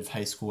competitive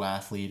high school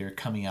athlete or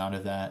coming out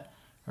of that,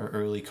 or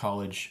early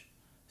college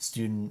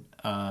student,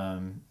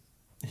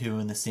 who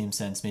in the same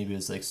sense maybe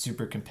was like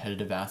super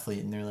competitive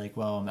athlete and they're like,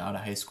 well, I'm out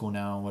of high school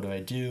now, what do I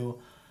do?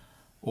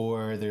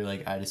 Or they're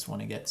like, I just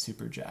want to get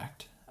super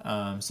jacked.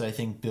 So I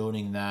think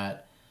building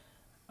that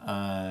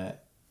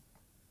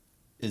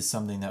is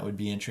something that would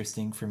be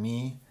interesting for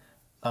me,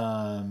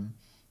 and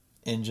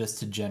just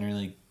to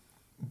generally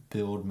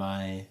build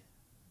my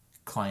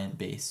client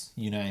base,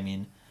 you know what I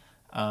mean?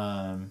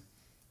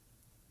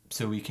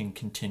 So we can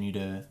continue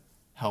to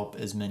help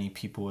as many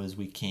people as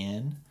we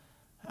can.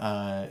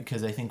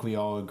 Because I think we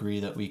all agree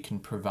that we can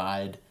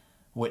provide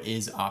what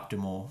is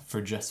optimal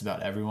for just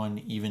about everyone,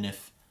 even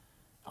if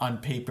on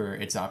paper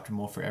it's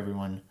optimal for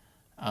everyone.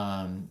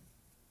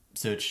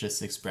 So it's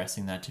just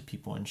expressing that to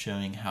people and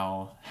showing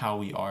how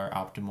we are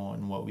optimal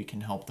and what we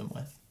can help them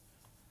with.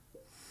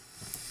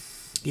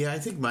 Yeah, I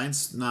think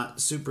mine's not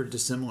super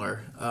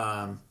dissimilar.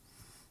 I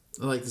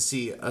like to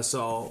see us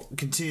all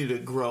continue to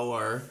grow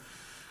our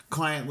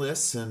client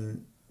lists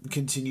and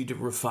continue to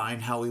refine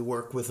how we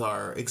work with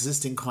our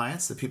existing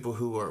clients, the people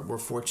who we're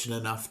fortunate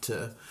enough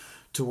to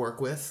work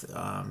with,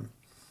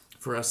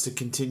 for us to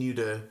continue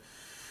to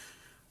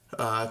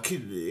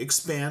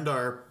expand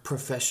our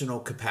professional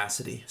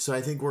capacity. So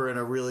I think we're in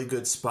a really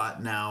good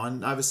spot now,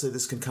 and obviously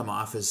this can come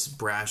off as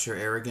brash or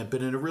arrogant,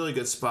 but in a really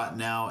good spot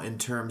now in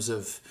terms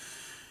of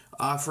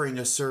offering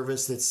a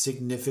service that's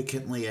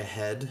significantly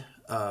ahead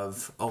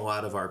of a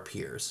lot of our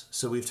peers.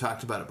 So we've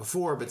talked about it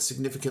before, but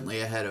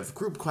significantly ahead of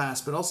group class,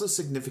 but also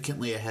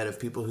significantly ahead of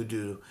people who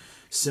do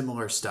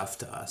similar stuff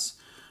to us.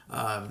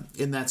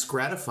 And that's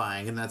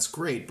gratifying and that's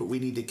great, but we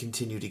need to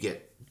continue to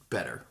get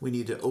better. We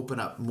need to open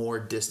up more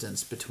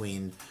distance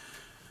between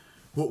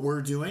what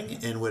we're doing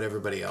and what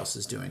everybody else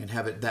is doing, and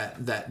have it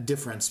that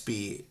difference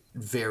be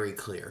very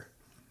clear.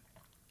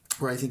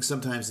 Where I think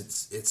sometimes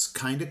it's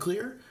kind of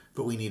clear,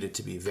 but we need it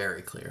to be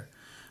very clear.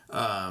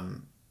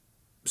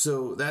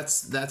 So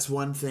that's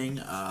one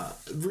thing.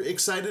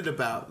 Excited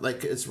about,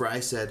 like as Rye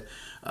said,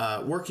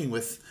 working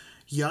with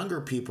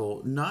younger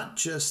people, not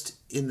just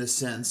in the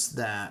sense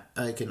that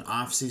like an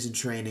off-season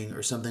training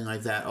or something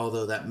like that,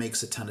 although that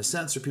makes a ton of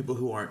sense, or people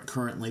who aren't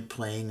currently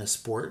playing a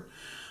sport,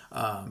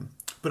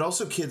 but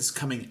also kids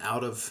coming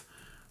out of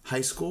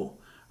high school,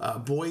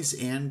 boys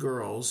and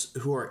girls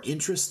who are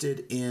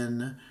interested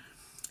in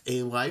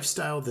a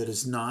lifestyle that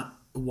is not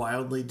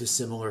wildly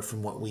dissimilar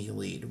from what we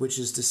lead, which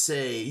is to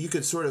say, you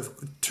could sort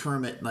of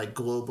term it like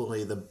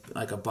globally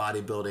like a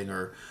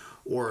bodybuilding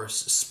or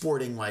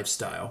sporting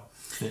lifestyle.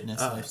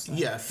 Fitness lifestyle.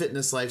 Yeah,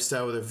 fitness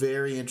lifestyle where they're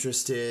very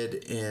interested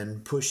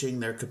in pushing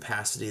their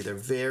capacity. They're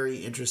very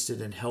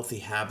interested in healthy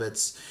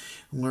habits,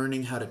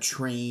 learning how to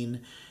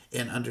train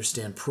and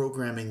understand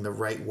programming the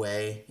right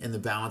way, and the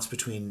balance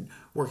between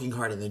working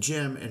hard in the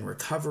gym and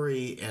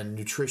recovery and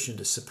nutrition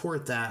to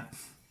support that.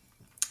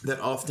 That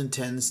often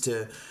tends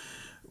to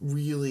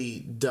really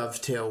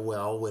dovetail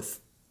well with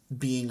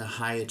being a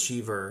high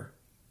achiever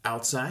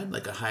outside,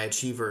 like a high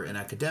achiever in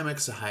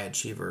academics, a high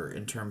achiever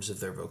in terms of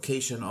their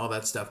vocation, all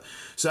that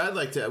stuff. So I'd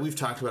like to, we've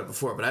talked about it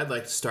before, but I'd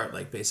like to start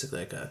like basically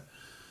like a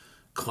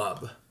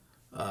club.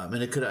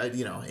 And it could,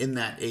 in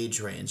that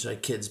age range,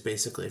 like kids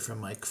basically from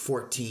like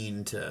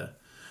 14 to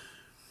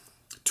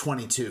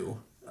 22.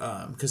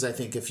 Because I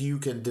think if you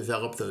can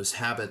develop those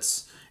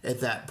habits at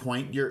that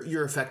point,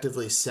 you're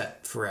effectively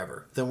set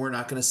forever. Then we're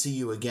not going to see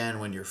you again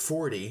when you're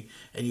 40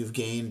 and you've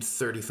gained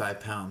 35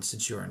 pounds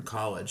since you were in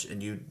college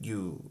and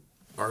you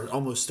are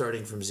almost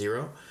starting from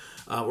zero.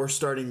 Or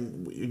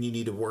starting when you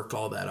need to work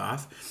all that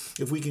off.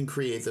 If we can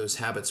create those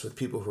habits with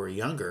people who are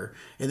younger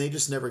and they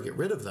just never get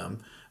rid of them,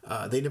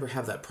 they never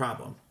have that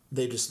problem.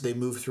 They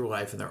move through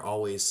life and they're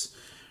always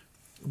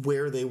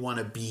where they want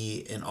to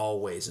be in all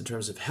ways, in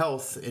terms of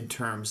health, in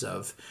terms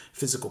of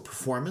physical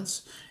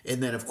performance,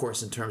 and then of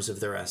course in terms of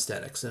their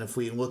aesthetics. And if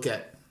we look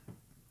at,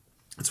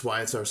 that's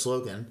why it's our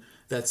slogan,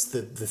 that's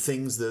the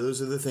things,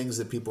 those are the things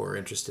that people are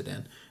interested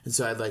in. And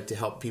so I'd like to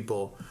help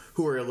people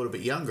who are a little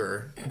bit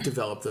younger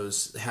develop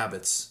those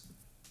habits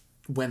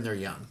when they're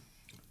young.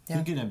 Yeah.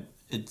 I think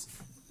it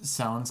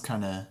sounds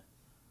kind of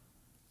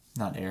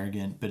not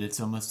arrogant, but it's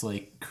almost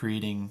like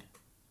creating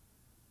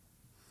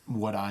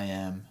what I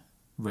am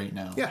right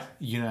now. Yeah.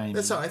 You know what I mean?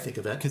 That's how I think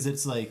of it. Because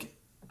it's like,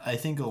 I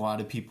think a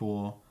lot of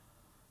people,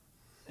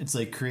 it's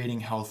like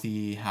creating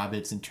healthy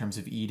habits in terms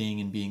of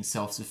eating and being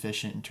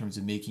self-sufficient in terms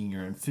of making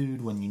your own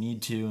food when you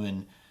need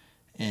to,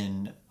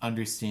 and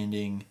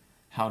understanding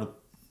how to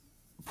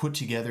put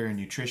together a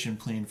nutrition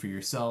plan for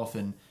yourself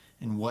and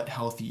what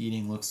healthy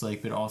eating looks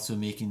like, but also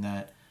making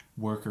that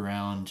work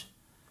around,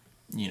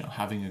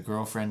 having a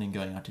girlfriend and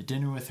going out to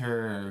dinner with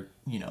her,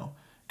 or,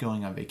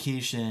 going on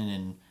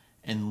vacation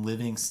and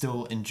living,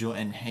 still enjoy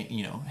and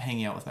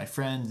hanging out with my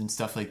friends and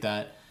stuff like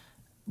that.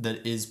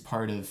 That is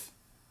part of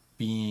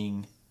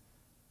being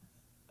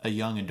a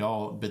young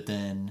adult, but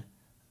then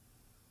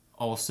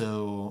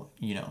also,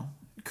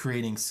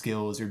 creating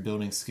skills or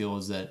building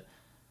skills that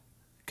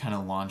kind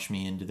of launch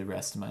me into the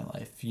rest of my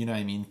life. You know what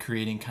I mean?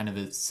 Creating kind of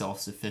a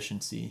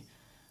self-sufficiency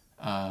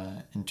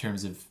in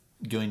terms of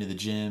going to the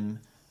gym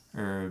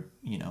or,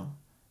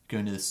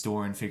 going to the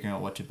store and figuring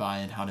out what to buy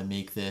and how to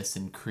make this,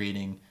 and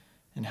creating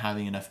and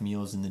having enough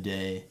meals in the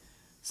day.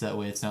 So that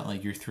way it's not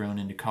like you're thrown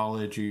into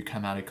college or you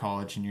come out of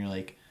college and you're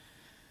like,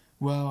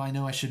 well, I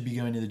know I should be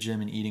going to the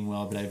gym and eating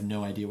well, but I have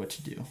no idea what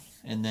to do.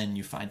 And then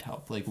you find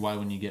help. Like, why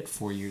wouldn't you get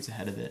 4 years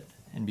ahead of it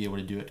and be able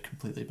to do it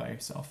completely by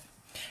yourself?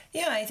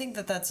 Yeah, I think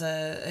that that's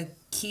a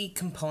key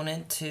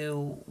component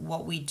to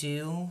what we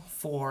do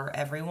for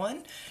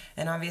everyone.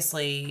 And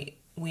obviously,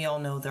 we all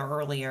know the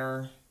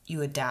earlier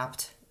you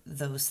adapt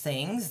those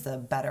things, the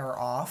better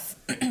off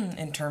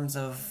in terms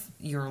of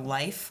your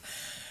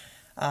life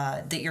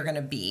that you're going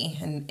to be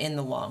in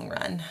the long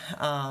run.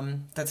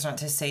 That's not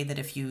to say that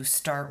if you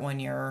start when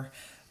you're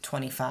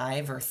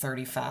 25 or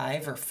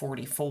 35 or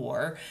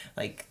 44,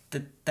 like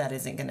that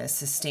isn't going to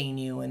sustain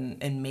you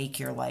and make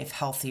your life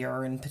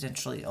healthier and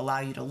potentially allow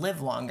you to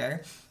live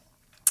longer.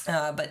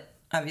 But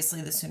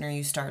obviously the sooner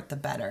you start, the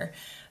better.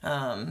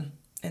 And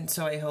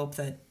so I hope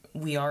that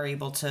we are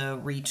able to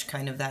reach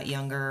kind of that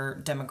younger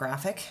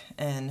demographic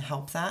and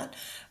help that.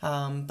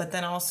 But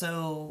then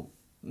also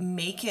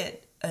make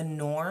it a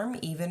norm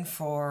even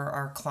for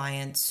our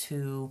clients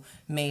who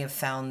may have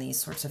found these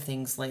sorts of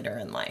things later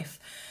in life.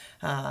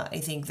 I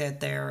think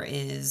that there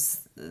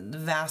is the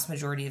vast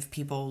majority of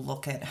people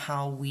look at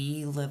how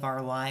we live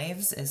our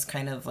lives as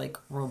kind of like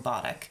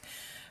robotic,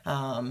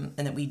 and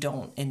that we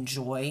don't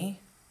enjoy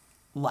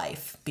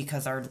life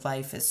because our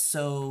life is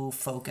so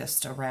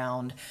focused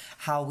around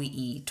how we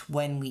eat,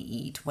 when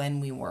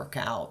we work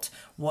out,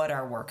 what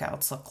our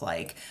workouts look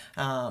like,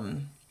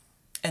 and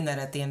that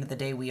at the end of the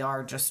day we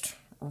are just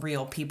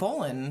real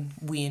people and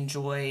we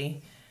enjoy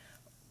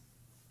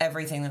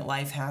everything that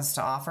life has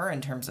to offer in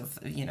terms of,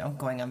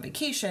 going on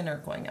vacation or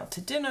going out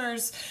to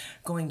dinners,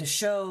 going to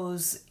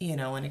shows,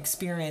 and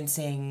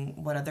experiencing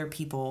what other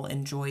people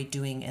enjoy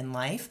doing in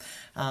life.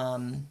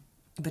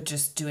 but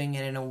just doing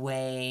it in a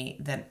way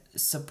that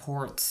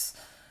supports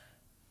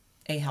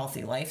a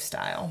healthy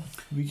lifestyle.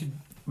 We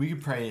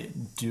could probably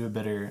do a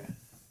better.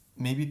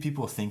 Maybe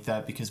people think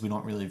that because we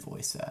don't really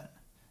voice that.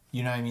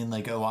 You know what I mean?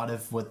 Like a lot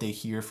of what they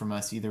hear from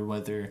us, either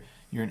whether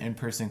you're an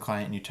in-person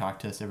client and you talk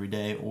to us every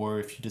day, or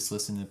if you just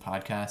listen to the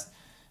podcast,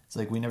 it's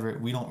like we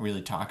don't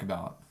really talk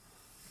about,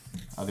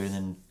 other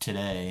than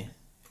today,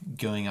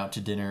 going out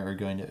to dinner or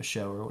going to a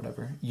show or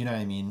whatever. You know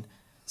what I mean?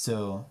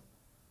 So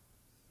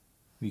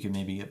we could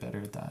maybe get better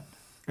at that.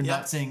 Or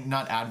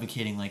not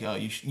advocating like, oh,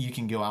 you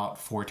can go out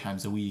 4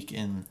 times a week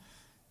and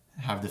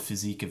have the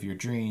physique of your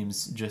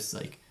dreams. Just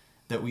like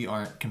that we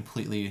aren't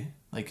completely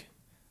like,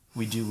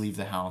 we do leave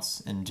the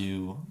house and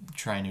do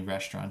try new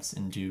restaurants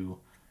and do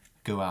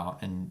go out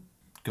and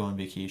go on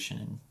vacation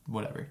and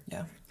whatever.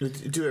 Yeah.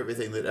 Do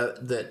everything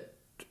that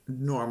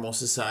normal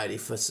society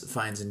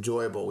finds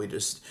enjoyable. We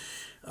just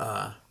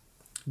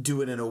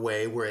do it in a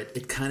way where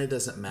it kind of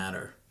doesn't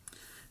matter.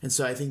 And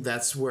so I think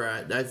that's where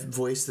I've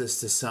voiced this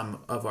to some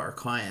of our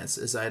clients,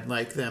 is I'd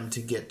like them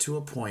to get to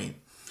a point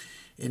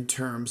in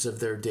terms of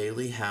their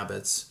daily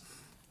habits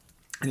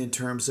and in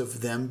terms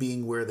of them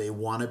being where they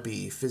want to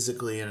be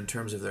physically and in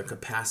terms of their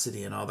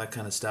capacity and all that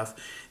kind of stuff,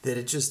 that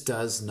it just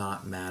does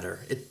not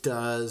matter. It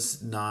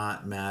does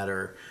not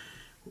matter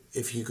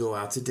if you go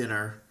out to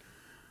dinner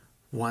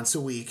once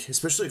a week,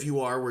 especially if you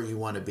are where you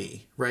want to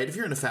be, right? If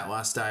you're in a fat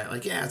loss diet,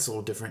 like, yeah, it's a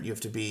little different. You have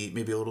to be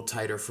maybe a little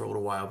tighter for a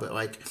little while. But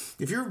like,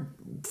 if you're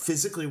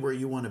physically where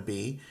you want to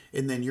be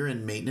and then you're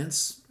in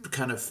maintenance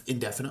kind of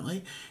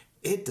indefinitely,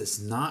 it does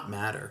not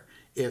matter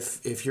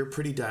if you're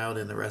pretty dialed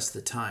in the rest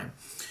of the time.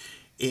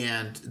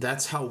 And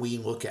that's how we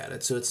look at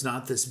it. So it's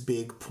not this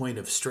big point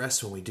of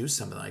stress when we do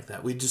something like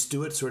that. We just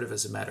do it sort of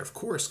as a matter of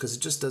course, because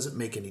it just doesn't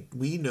make any,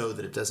 we know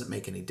that it doesn't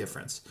make any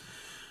difference.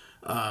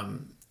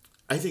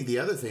 I think the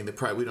other thing that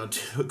probably we don't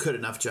do a good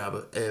enough job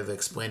of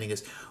explaining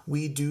is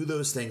we do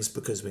those things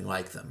because we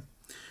like them.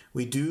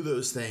 We do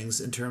those things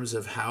in terms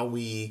of how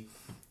we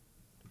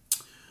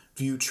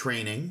view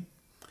training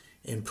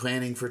and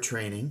planning for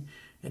training,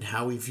 and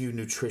how we view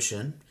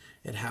nutrition,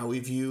 and how we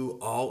view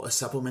all a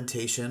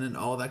supplementation and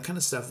all that kind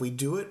of stuff. We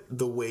do it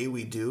the way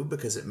we do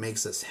because it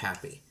makes us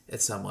happy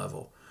at some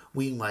level.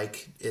 We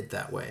like it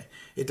that way.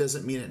 It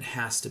doesn't mean it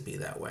has to be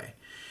that way.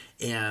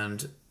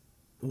 And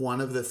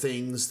one of the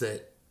things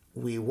that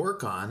we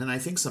work on, and I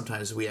think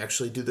sometimes we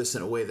actually do this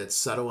in a way that's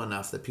subtle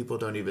enough that people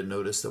don't even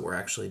notice that we're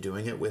actually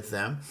doing it with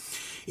them,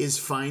 is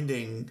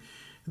finding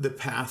the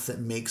path that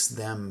makes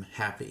them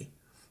happy.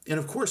 And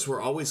of course,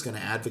 we're always going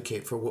to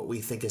advocate for what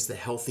we think is the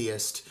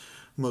healthiest,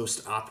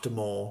 most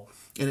optimal,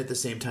 and at the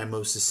same time,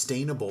 most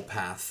sustainable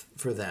path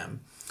for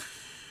them.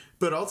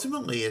 But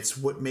ultimately, it's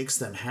what makes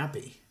them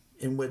happy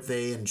and what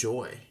they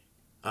enjoy.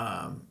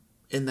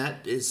 And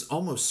that is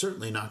almost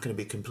certainly not going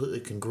to be completely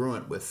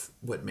congruent with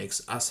what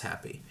makes us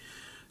happy.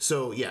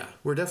 So yeah,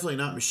 we're definitely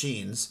not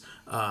machines.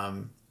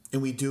 And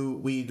we do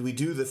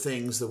the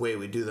things the way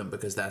we do them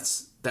because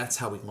that's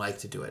how we like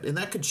to do it. And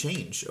that could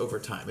change over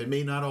time. It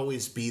may not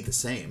always be the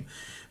same,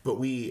 but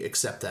we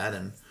accept that.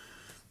 And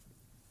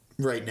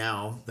right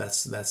now,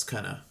 that's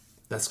kind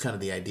of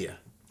the idea.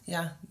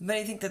 Yeah, but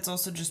I think that's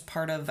also just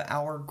part of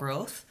our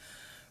growth,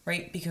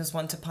 right? Because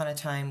once upon a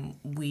time,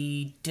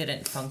 we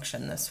didn't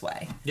function this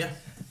way. Yeah.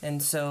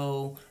 And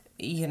so,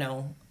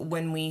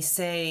 when we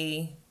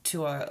say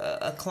to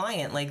a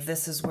client, like,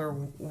 this is where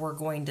we're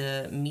going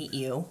to meet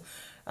you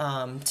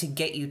to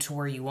get you to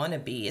where you want to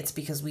be, it's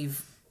because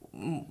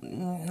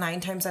 9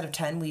 times out of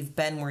 10, we've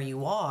been where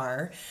you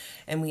are,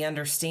 and we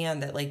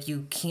understand that, like,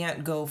 you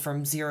can't go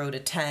from 0 to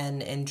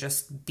 10 and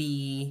just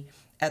be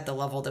at the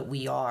level that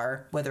we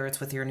are, whether it's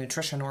with your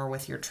nutrition or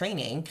with your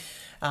training.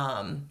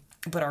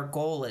 But our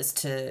goal is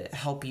to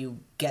help you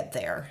get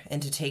there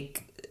and to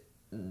take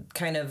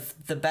kind of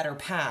the better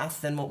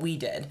path than what we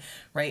did,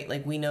 right?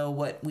 Like, we know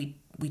what we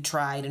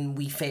tried and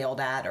we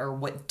failed at, or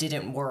what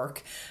didn't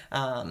work.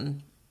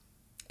 And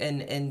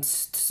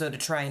so to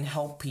try and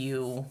help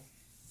you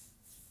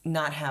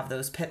not have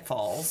those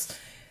pitfalls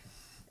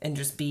and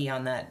just be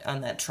on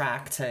that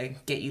track to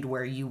get you to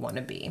where you want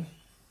to be.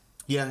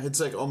 Yeah, it's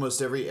like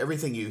almost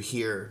everything you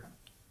hear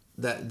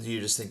that you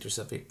just think to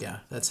yourself, yeah,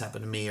 that's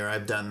happened to me, or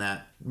I've done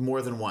that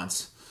more than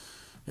once.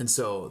 And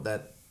so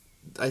that,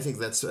 I think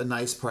that's a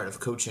nice part of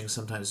coaching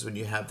sometimes, when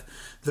you have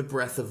the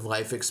breadth of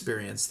life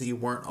experience that you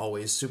weren't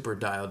always super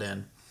dialed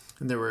in.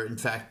 And there were, in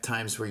fact,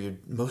 times where you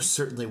most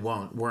certainly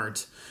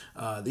weren't,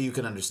 that you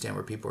can understand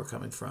where people are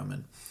coming from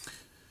and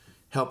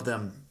help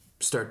them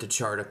start to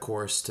chart a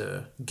course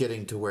to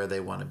getting to where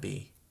they want to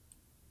be.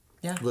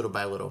 Yeah. Little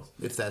by little,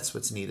 if that's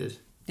what's needed.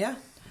 Yeah.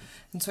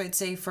 And so I'd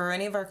say for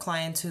any of our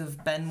clients who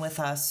have been with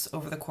us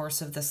over the course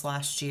of this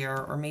last year,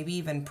 or maybe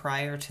even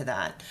prior to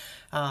that,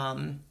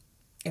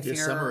 if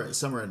you're...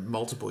 Some are in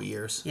multiple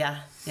years. Yeah.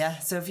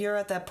 So if you're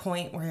at that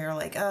point where you're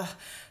like,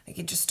 like,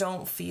 you just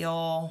don't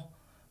feel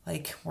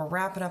like we're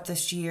wrapping up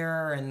this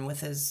year, and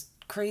with as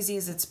crazy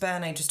as it's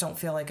been, I just don't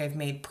feel like I've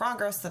made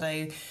progress that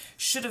I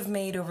should have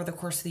made over the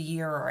course of the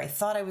year, or I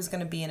thought I was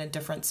going to be in a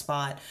different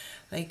spot,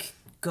 like,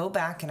 go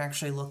back and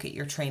actually look at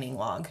your training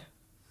log.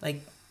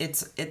 Like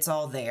it's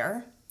all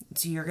there.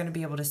 So you're going to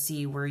be able to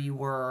see where you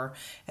were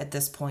at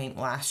this point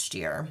last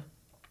year,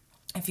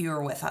 if you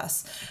were with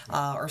us,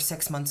 or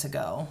 6 months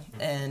ago.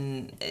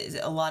 And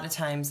a lot of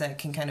times that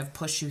can kind of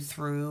push you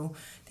through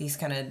these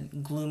kind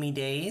of gloomy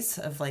days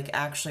of like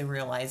actually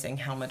realizing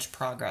how much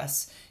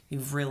progress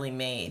you've really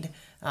made,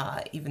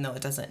 even though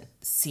it doesn't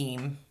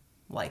seem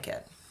like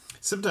it.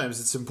 Sometimes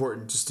it's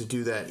important just to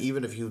do that,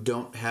 even if you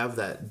don't have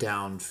that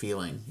down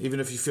feeling. Even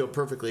if you feel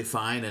perfectly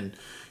fine and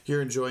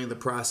you're enjoying the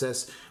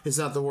process, it's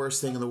not the worst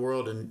thing in the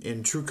world.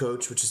 In True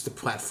Coach, which is the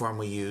platform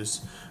we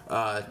use,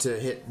 to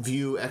hit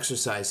view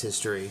exercise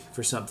history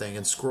for something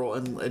and scroll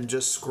and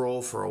just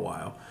scroll for a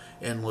while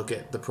and look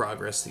at the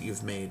progress that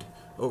you've made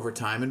over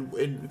time.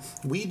 And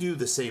we do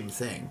the same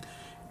thing.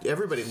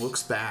 Everybody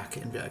looks back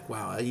and be like,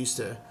 wow, I used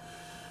to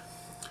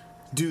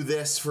do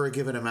this for a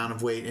given amount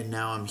of weight and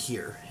now I'm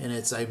here, and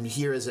I'm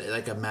here as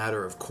like a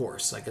matter of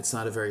course, like it's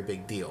not a very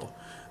big deal,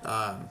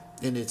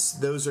 and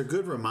those are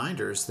good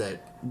reminders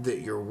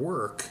that your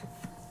work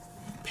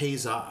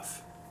pays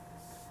off.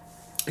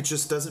 It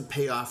just doesn't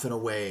pay off in a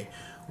way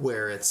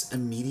where it's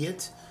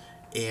immediate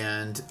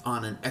and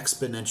on an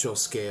exponential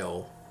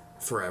scale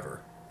forever.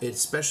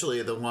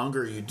 Especially the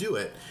longer you do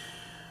it,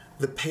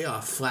 the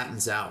payoff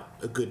flattens out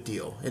a good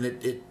deal, and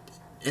it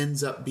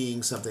ends up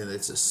being something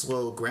that's a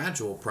slow,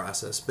 gradual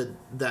process, but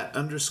that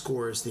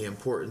underscores the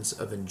importance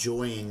of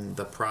enjoying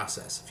the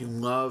process. If you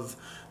love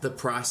the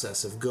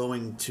process of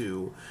going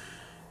to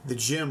the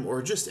gym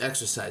or just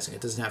exercising,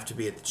 it doesn't have to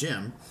be at the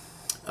gym,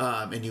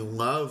 and you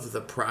love the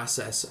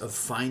process of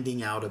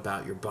finding out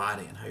about your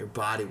body and how your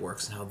body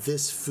works and how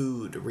this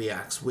food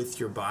reacts with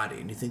your body,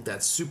 and you think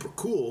that's super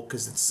cool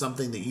because it's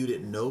something that you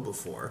didn't know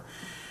before,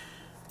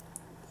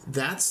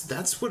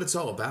 that's what it's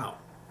all about.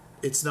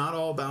 It's not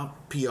all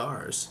about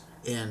PRs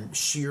and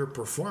sheer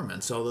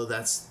performance, although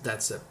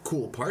that's a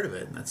cool part of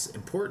it and that's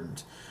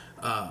important.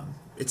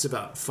 It's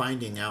about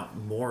finding out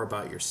more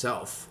about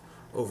yourself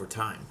over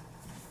time.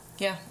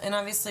 Yeah, and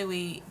obviously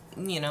we,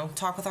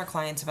 talk with our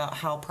clients about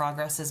how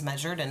progress is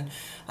measured, and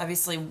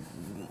obviously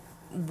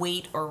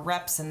weight or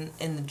reps in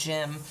the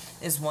gym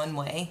is one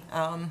way,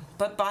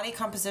 but body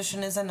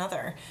composition is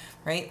another,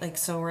 right? Like,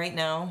 so right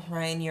now,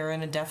 Ryan, you're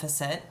in a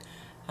deficit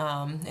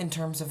in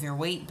terms of your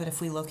weight, but if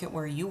we look at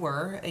where you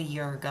were a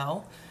year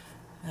ago,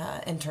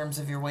 in terms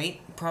of your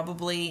weight,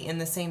 probably in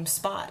the same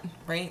spot,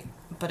 right?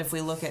 But if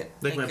we look at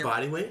like my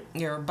body weight,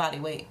 your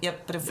body weight,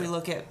 yep. But if we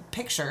look at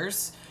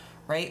pictures,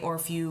 right, or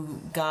if you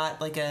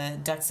got like a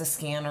DEXA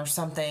scan or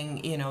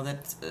something,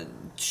 that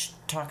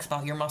talks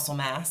about your muscle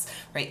mass,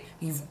 right?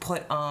 You've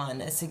put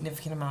on a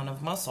significant amount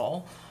of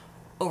muscle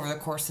over the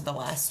course of the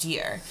last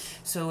year,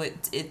 so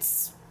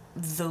it's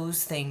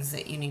those things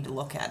that you need to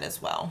look at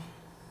as well.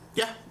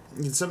 Yeah,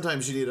 and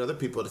sometimes you need other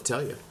people to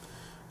tell you.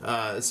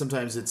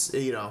 Sometimes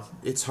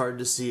it's hard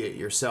to see it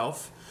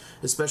yourself,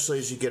 especially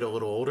as you get a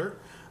little older.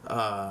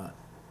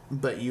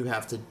 But you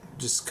have to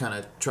just kind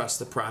of trust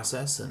the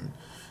process and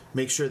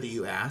make sure that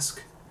you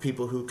ask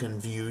people who can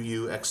view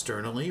you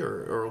externally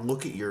or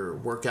look at your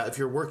workout. If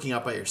you're working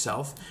out by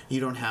yourself, you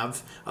don't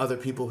have other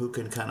people who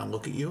can kind of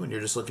look at you and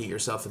you're just looking at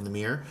yourself in the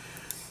mirror.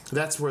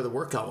 That's where the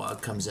workout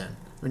log comes in.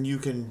 When you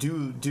can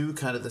do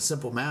kind of the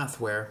simple math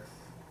where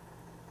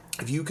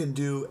if you can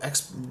do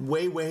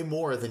way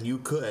more than you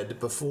could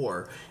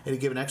before in a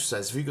given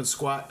exercise, if you can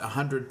squat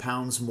 100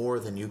 pounds more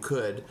than you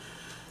could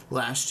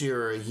last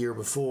year or a year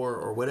before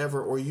or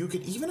whatever, or you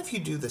could, even if you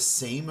do the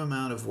same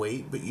amount of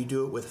weight but you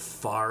do it with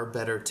far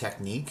better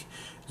technique,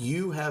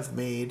 you have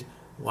made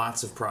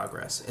lots of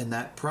progress. And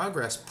that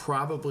progress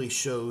probably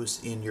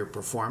shows in your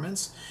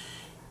performance,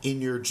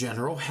 in your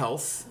general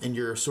health, in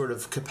your sort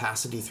of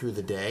capacity through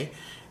the day,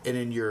 and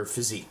in your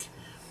physique.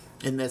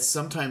 And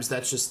sometimes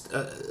that's just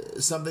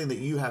something that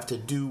you have to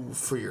do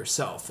for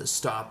yourself, is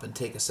stop and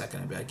take a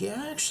second and be like,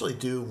 yeah, I actually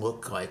do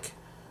look like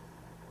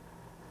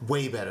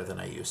way better than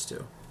I used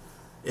to.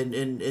 And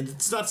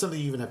it's not something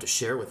you even have to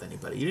share with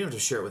anybody. You don't have to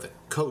share it with a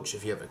coach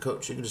if you have a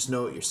coach. You can just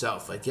know it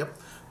yourself. Like, yep,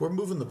 we're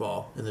moving the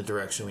ball in the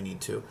direction we need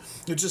to.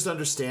 You just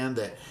understand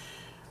that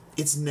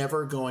it's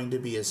never going to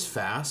be as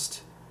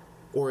fast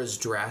or as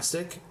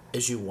drastic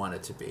as you want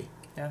it to be.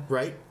 Yeah.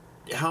 Right?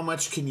 How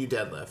much can you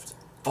deadlift?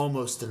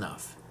 Almost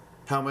enough.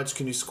 How much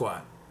can you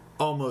squat?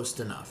 Almost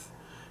enough.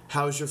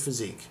 How's your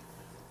physique?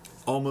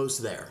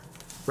 Almost there.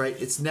 Right?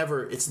 It's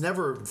never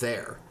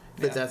there.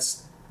 But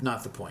that's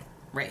not the point.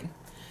 Right.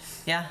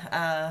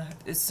 Yeah.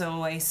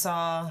 So I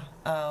saw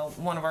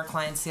one of our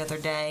clients the other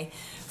day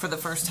for the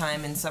first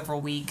time in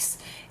several weeks,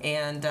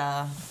 and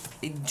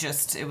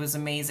it was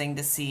amazing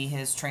to see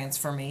his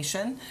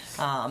transformation,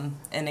 and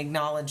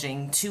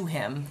acknowledging to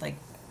him, like,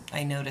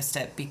 I noticed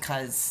it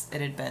because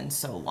it had been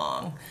so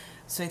long.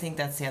 So I think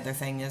that's the other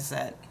thing, is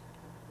that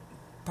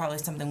probably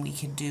something we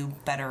could do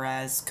better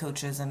as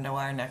coaches into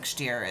our next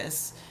year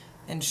is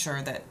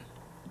ensure that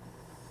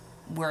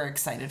we're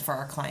excited for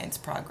our clients'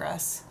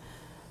 progress.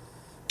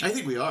 I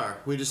think we are.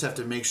 We just have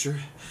to make sure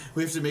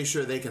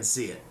they can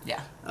see it.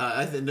 Yeah.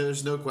 I think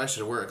there's no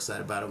question we're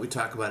excited about it. We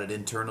talk about it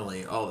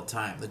internally all the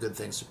time, the good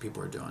things that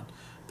people are doing.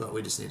 but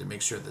we just need to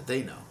make sure that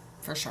they know.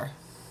 For sure.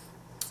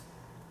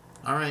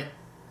 All right.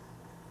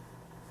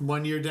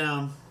 1 year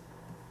down.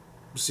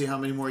 We'll see how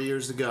many more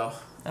years to go.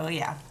 Oh,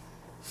 yeah.